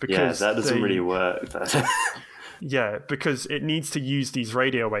 Because that doesn't really work. Yeah, because it needs to use these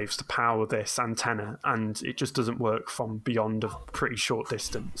radio waves to power this antenna, and it just doesn't work from beyond a pretty short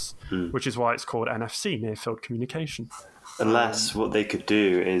distance, which is why it's called NFC, near field communication. Unless what they could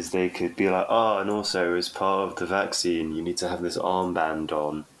do is they could be like, and also as part of the vaccine, you need to have this armband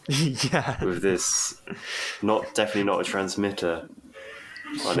on. Yeah. With this, definitely not a transmitter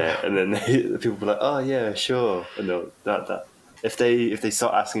on it, and then people be like, "Oh yeah, sure." And that if they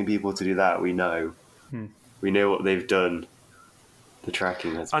start asking people to do that, we know what they've done. The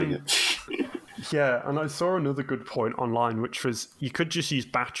tracking has been. Yeah, and I saw another good point online, which was you could just use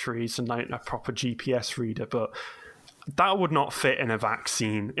batteries and like a proper GPS reader, but that would not fit in a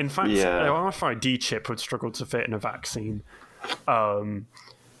vaccine. In fact, an RFID chip would struggle to fit in a vaccine.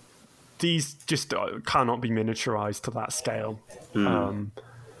 These just cannot be miniaturized to that scale.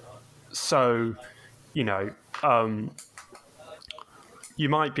 So, you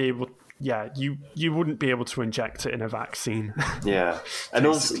might be able... Yeah, you wouldn't be able to inject it in a vaccine. Yeah. And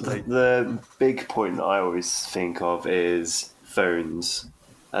also, the big point that I always think of is phones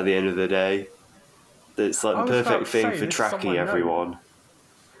at the end of the day. It's like the perfect thing for tracking everyone.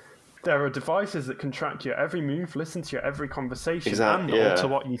 There are devices that can track your every move, listen to your every conversation, and alter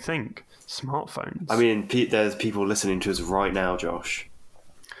what you think. Smartphones. I mean, there's people listening to us right now, Josh.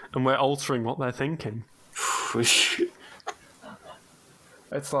 And we're altering what they're thinking. It's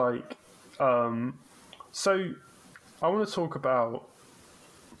like... so, I want to talk about...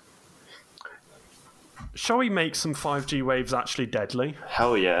 Shall we make some 5G waves actually deadly?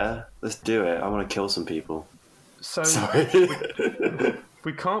 Hell yeah. Let's do it. I want to kill some people. So,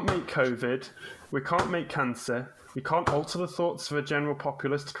 we can't make COVID. We can't make cancer. We can't alter the thoughts of a general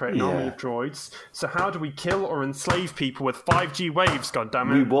populace to create an army of droids. So how do we kill or enslave people with 5G waves,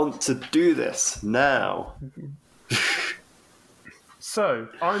 goddammit? We want to do this now. So,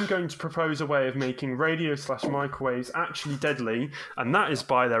 I'm going to propose a way of making radio/microwaves actually deadly, and that is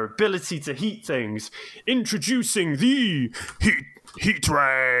by their ability to heat things. Introducing the heat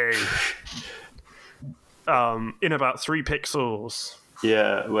ray! In about 3 pixels.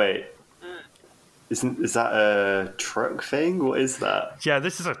 Yeah, wait. Is that a truck thing? What is that? Yeah,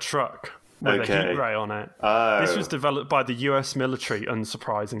 this is a truck with a heat ray on it. Oh. This was developed by the US military,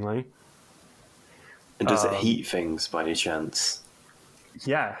 unsurprisingly. And does it heat things by any chance?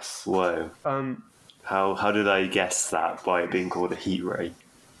 Yes. Whoa. How did I guess that by it being called a heat ray?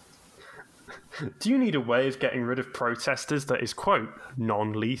 Do you need a way of getting rid of protesters that is, quote,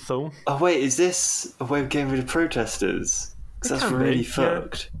 non-lethal? Oh wait, is this a way of getting rid of protesters? Because that's really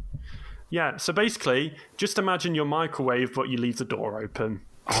fucked. Yeah, so basically, just imagine your microwave, but you leave the door open.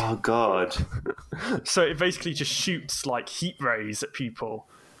 Oh god. So it basically just shoots like heat rays at people.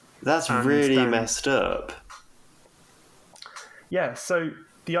 That's really messed up. Yeah, so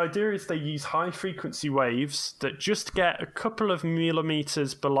the idea is they use high-frequency waves that just get a couple of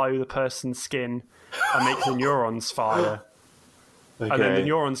millimeters below the person's skin and make the neurons fire. Okay. And then the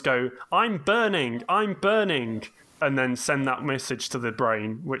neurons go, I'm burning, and then send that message to the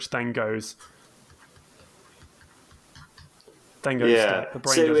brain, which then goes... Yeah, the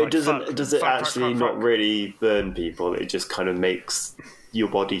brain so does it actually not really burn people? It just kind of makes your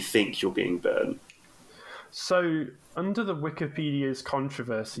body think you're being burned. So, under the Wikipedia's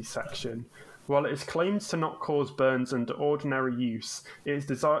controversy section, While it is claimed to not cause burns under ordinary use, it is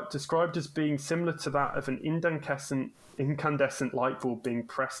described as being similar to that of an incandescent light bulb being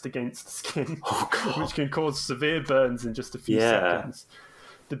pressed against the skin, which can cause severe burns in just a few seconds.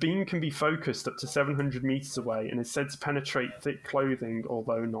 The beam can be focused up to 700 meters away and is said to penetrate thick clothing,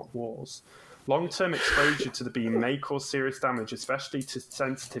 although not walls. Long-term exposure to the beam may cause serious damage, especially to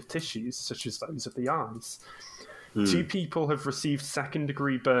sensitive tissues, such as those of the eyes. 2 people have received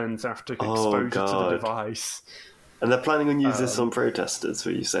second-degree burns after exposure to the device. And they're planning on using this on protesters,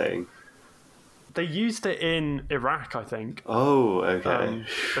 what are you saying? They used it in Iraq, I think. Oh, okay.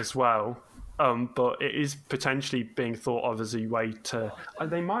 As well. But it is potentially being thought of as a way to...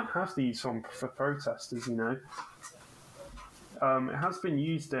 they might have these for protesters, you know. It has been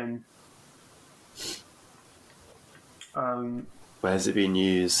used in... Where's it been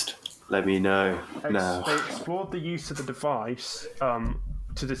used? Let me know now. They explored the use of the device to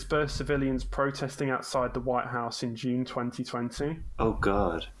disperse civilians protesting outside the White House in June 2020. Oh,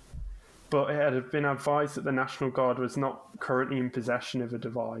 God. But it had been advised that the National Guard was not currently in possession of a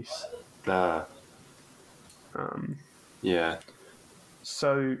device. Yeah.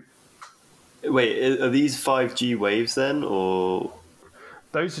 So... Wait, are these 5G waves then, or...?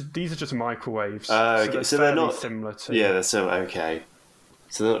 These are just microwaves. Okay. So they're not similar to... Yeah, they're still okay.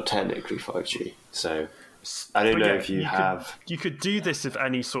 So they're not technically 5G. So I don't know if you have... You could do this with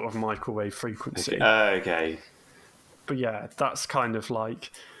any sort of microwave frequency. Okay. But yeah, that's kind of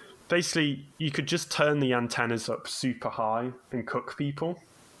like... Basically, you could just turn the antennas up super high and cook people.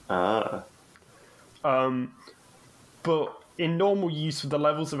 But in normal use, with the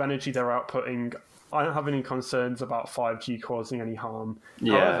levels of energy they're outputting, I don't have any concerns about 5G causing any harm.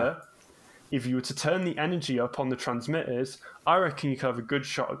 Yeah. However, if you were to turn the energy up on the transmitters, I reckon you could have a good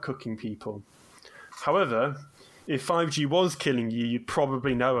shot at cooking people. However, if 5G was killing you, you'd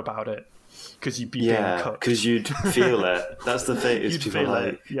probably know about it because you'd be being cooked. Yeah, because you'd feel it. That's the thing. Is You'd people feel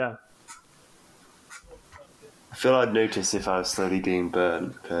like... it, yeah. I feel I'd notice if I was slowly being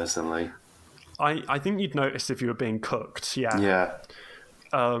burnt, personally. I think you'd notice if you were being cooked, yeah.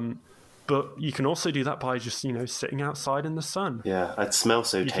 Yeah. But you can also do that by just, sitting outside in the sun. Yeah, I'd smell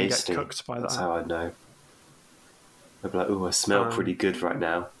so tasty. You can get cooked by that. That's how I'd know. I'd be like, ooh, I smell pretty good right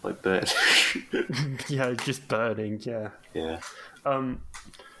now. Like burnt. Yeah, just burning, yeah. Yeah.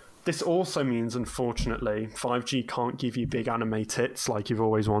 This also means, unfortunately, 5G can't give you big anime tits like you've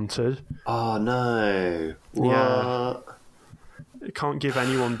always wanted. Oh, no. What? Yeah. It can't give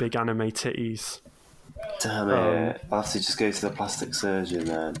anyone big anime titties. Damn it. I'll have to just go to the plastic surgeon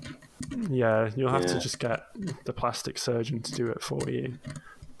then. Yeah, you'll have to just get the plastic surgeon to do it for you.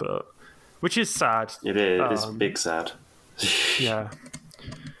 Which is sad. It is. It's big sad. Yeah.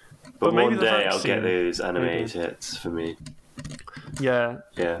 But maybe one the day I'll vaccine, get those anime tits for me. Yeah.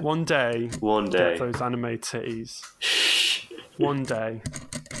 Yeah. One day. Get those anime titties. One day.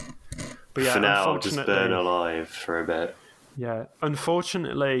 But yeah, for now, I'll just burn alive for a bit. Yeah.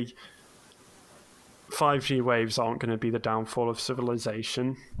 Unfortunately, 5G waves aren't going to be the downfall of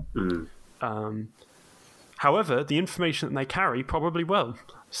civilization. However, the information that they carry probably will.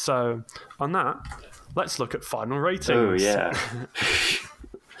 So, on that, let's look at final ratings. Oh, yeah.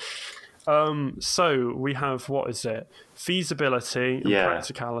 So, we have, what is it? Feasibility and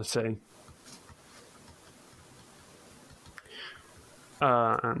practicality.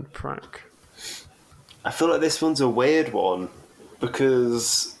 And prac. I feel like this one's a weird one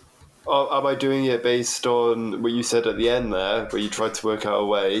because am I doing it based on what you said at the end there, where you tried to work out a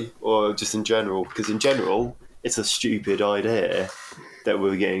way, or just in general? Because in general, it's a stupid idea that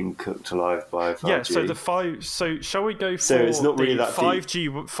we're getting cooked alive by 5G. Yeah, so shall we go for so it's not really the that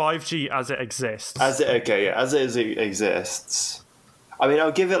 5G as it exists? As it exists. I mean,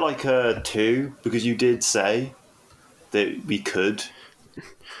 I'll give it like a 2 because you did say that we could.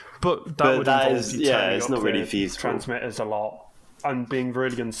 But that would involve it's not really feasible. Transmitters a lot and being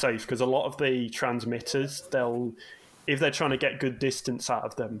really unsafe because a lot of the transmitters, if they're trying to get good distance out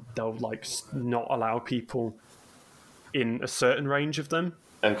of them, they'll not allow people in a certain range of them.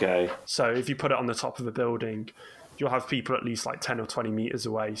 Okay. So if you put it on the top of a building, you'll have people at least 10 or 20 meters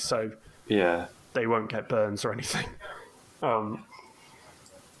away. So they won't get burns or anything.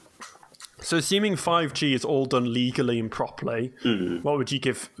 So assuming 5G is all done legally and properly, what would you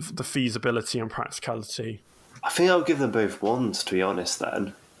give the feasibility and practicality? I think I'll give them both 1s, to be honest,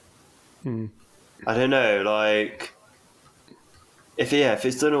 then. I don't know, if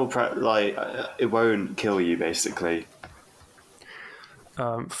it's done all it won't kill you, basically.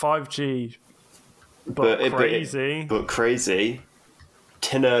 5G, crazy. But crazy.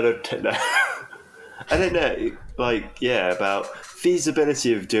 10 out of 10. I don't know, about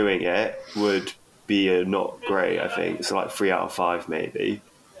feasibility of doing it would be not great, I think. So like 3 out of 5 maybe.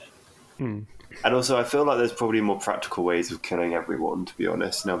 And also I feel like there's probably more practical ways of killing everyone, to be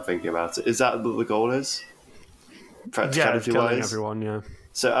honest, now I'm thinking about it. Is that what the goal is? Practicality killing wise? everyone, yeah.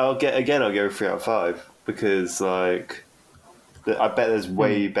 So I'll go 3 out of 5 because like I bet there's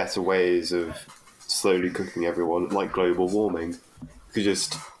way better ways of slowly cooking everyone, like global warming. You could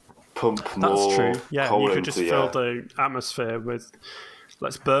just pump more That's true. Yeah, coal you could into just the fill air. the atmosphere with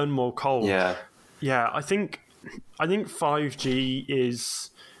let's burn more coal. Yeah. Yeah, I think 5G is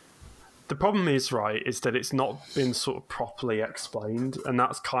the problem is that it's not been sort of properly explained, and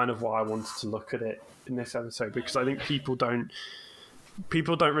that's kind of why I wanted to look at it in this episode, because I think people don't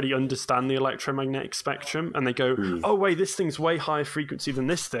really understand the electromagnetic spectrum, and they go, oh wait, this thing's way higher frequency than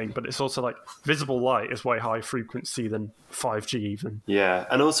this thing, but it's also like visible light is way higher frequency than 5G even. Yeah,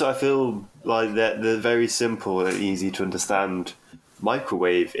 and also I feel like that the very simple and easy to understand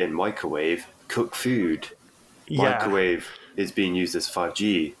microwave cook food. Microwave is being used as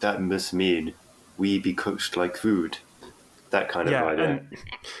 5G. That must mean we be cooked like food. That kind of idea. And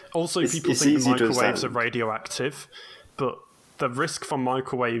also people it's think the easy to microwaves are understand. radioactive, but the risk from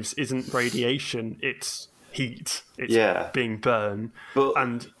microwaves isn't radiation, it's heat. It's being burned. But-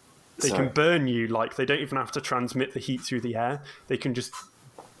 and they can burn you, like they don't even have to transmit the heat through the air. They can just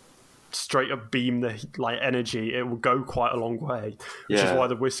straight up beam the light energy. It will go quite a long way, which is why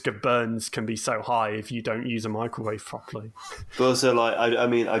the risk of burns can be so high if you don't use a microwave properly. But also, like, I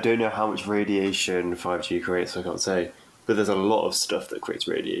mean, I don't know how much radiation 5G creates, so I can't say. But there's a lot of stuff that creates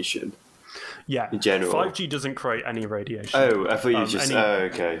radiation. Yeah, In general. 5G doesn't create any radiation. Oh, I thought you just...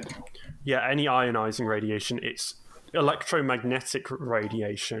 okay. Yeah, any ionizing radiation, it's electromagnetic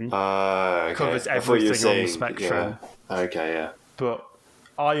radiation, Okay. covers I thought you were everything on the saying- spectrum. Yeah. Okay, yeah. But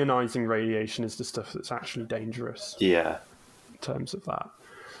ionizing radiation is the stuff that's actually dangerous Yeah. in terms of that.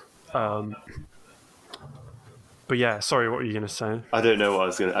 But yeah, sorry, what were you going to say? I don't know what I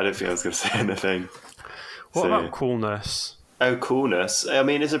was going to... I don't think I was going to say anything. What So- about coolness? Oh, coolness. I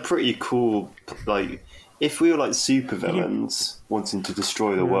mean, it's a pretty cool... Like, if we were like supervillains wanting to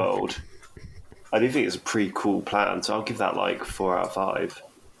destroy the world, I do think it's a pretty cool plan. So I'll give that like 4 out of 5.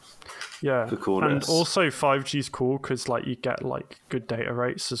 Yeah, For coolness. and also 5G is cool because like you get like good data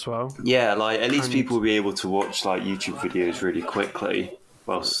rates as well. Yeah, like at least And- people will be able to watch like YouTube videos really quickly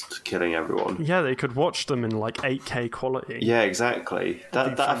whilst killing everyone. Yeah, they could watch them in like 8K quality. Yeah, exactly.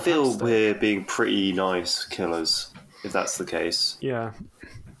 That I feel fantastic. we're being pretty nice killers if that's the case. Yeah.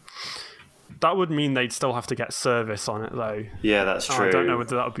 That would mean they'd still have to get service on it though. Yeah, that's true. I don't know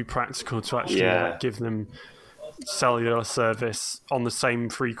whether that would be practical to actually like, give them cellular service on the same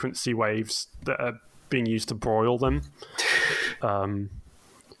frequency waves that are being used to broil them.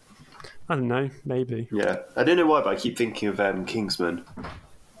 I don't know, maybe. Yeah, I don't know why, but I keep thinking of Kingsman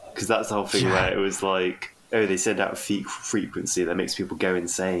because that's the whole thing where it was like, oh, they send out a frequency that makes people go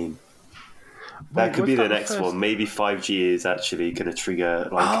insane. That Wait, could was be the that the next first- one. Maybe 5G is actually going to trigger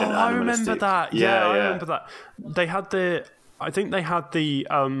like an Oh, I animalistic... remember that. Yeah, I remember that. They had I think they had the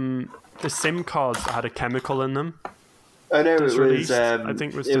SIM cards that had a chemical in them. Oh no, it was. released, I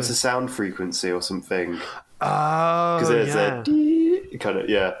think it was a sound frequency or something. Oh, Because there's yeah. a dee- kind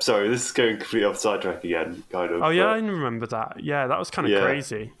of Sorry, this is going completely off sidetrack again, kind of. Oh yeah, but- I remember that. Yeah, that was kind of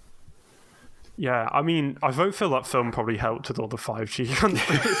crazy. Yeah, I mean, I don't feel that film probably helped with all the 5G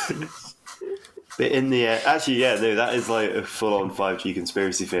conspiracies. But in the that is like a full-on 5G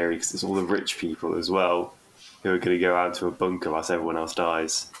conspiracy theory because it's all the rich people as well who are going to go out to a bunker whilst everyone else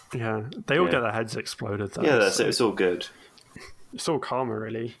dies. Yeah, they all Yeah. get their heads exploded. Though, Yeah, that's so it. It's all good. it's all karma,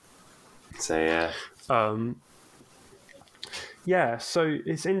 really. So yeah, Yeah, so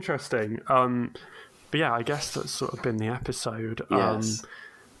it's interesting. But yeah, I guess that's sort of been the episode. yes.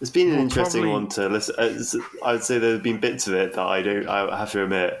 It's been an we'll interesting probably- one to listen. I'd say there have been bits of it that I have to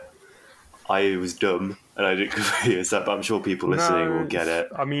admit, I was dumb and I didn't completely understand. But I'm sure people listening will get it.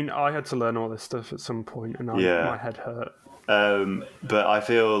 I mean, I had to learn all this stuff at some point, and Yeah. my head hurt. But I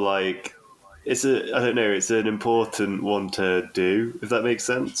feel like it's an important one to do, if that makes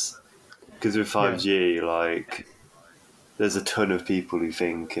sense. Because with 5G, like, there's a ton of people who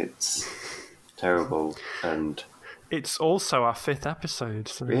think it's terrible, and It's also our 5th episode.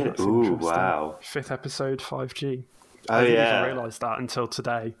 So Really? that's Ooh, interesting. wow. 5th episode, 5G. oh I didn't yeah, even realise that until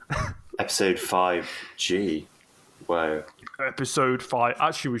today. episode 5G. Wow, Episode 5.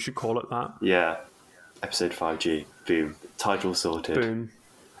 Actually, we should call it that. yeah, episode 5G. Boom, title sorted.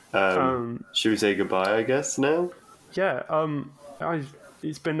 Boom. Should we say goodbye? I guess now. Yeah,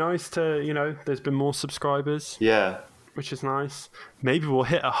 it's been nice to, there's been more subscribers, Yeah. which is nice. Maybe we'll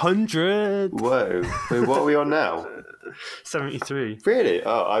hit 100. Whoa. Wait, what are we on now? 73. Really?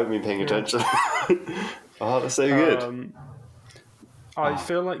 Oh, I haven't been paying attention. Oh, that's so good. I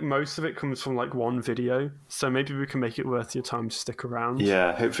feel like most of it comes from like one video, so maybe we can make it worth your time to stick around.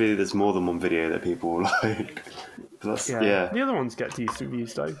 Yeah, hopefully there's more than one video that people will like. That's, yeah. The other ones get decent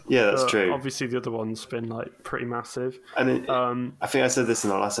views though. Yeah, that's But true. Obviously, the other one's been like pretty massive. And I think I said this in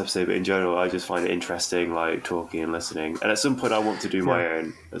the last episode, but in general, I just find it interesting, like talking and listening. And at some point, I want to do my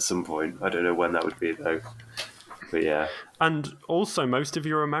own. At some point, I don't know when that would be though. But yeah. And also, most of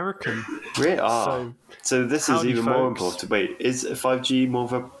you are American. Really? So this is howdy, even more folks. important. Wait, is 5G more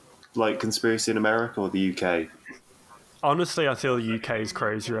of a like conspiracy in America or the UK? Honestly, I feel the UK is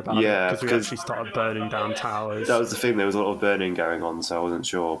crazier about it Yeah, because we 'cause- actually started burning down towers. That was the thing. There was a lot of burning going on, so I wasn't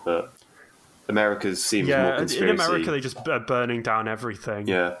sure. But America's seems more yeah, conspiracy. in America they just are burning down everything.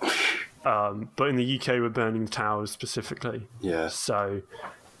 Yeah, But in the UK, we're burning the towers specifically. yeah, So,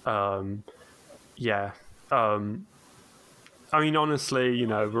 yeah. I mean, honestly, you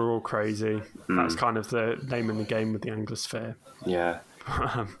know, we're all crazy. That's kind of the name of the game with the Anglosphere. yeah.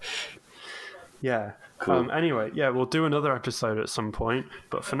 Yeah. Cool. Anyway, yeah, we'll do another episode at some point.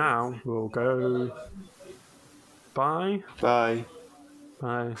 But for now, we'll go. Bye. Bye.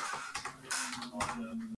 Bye.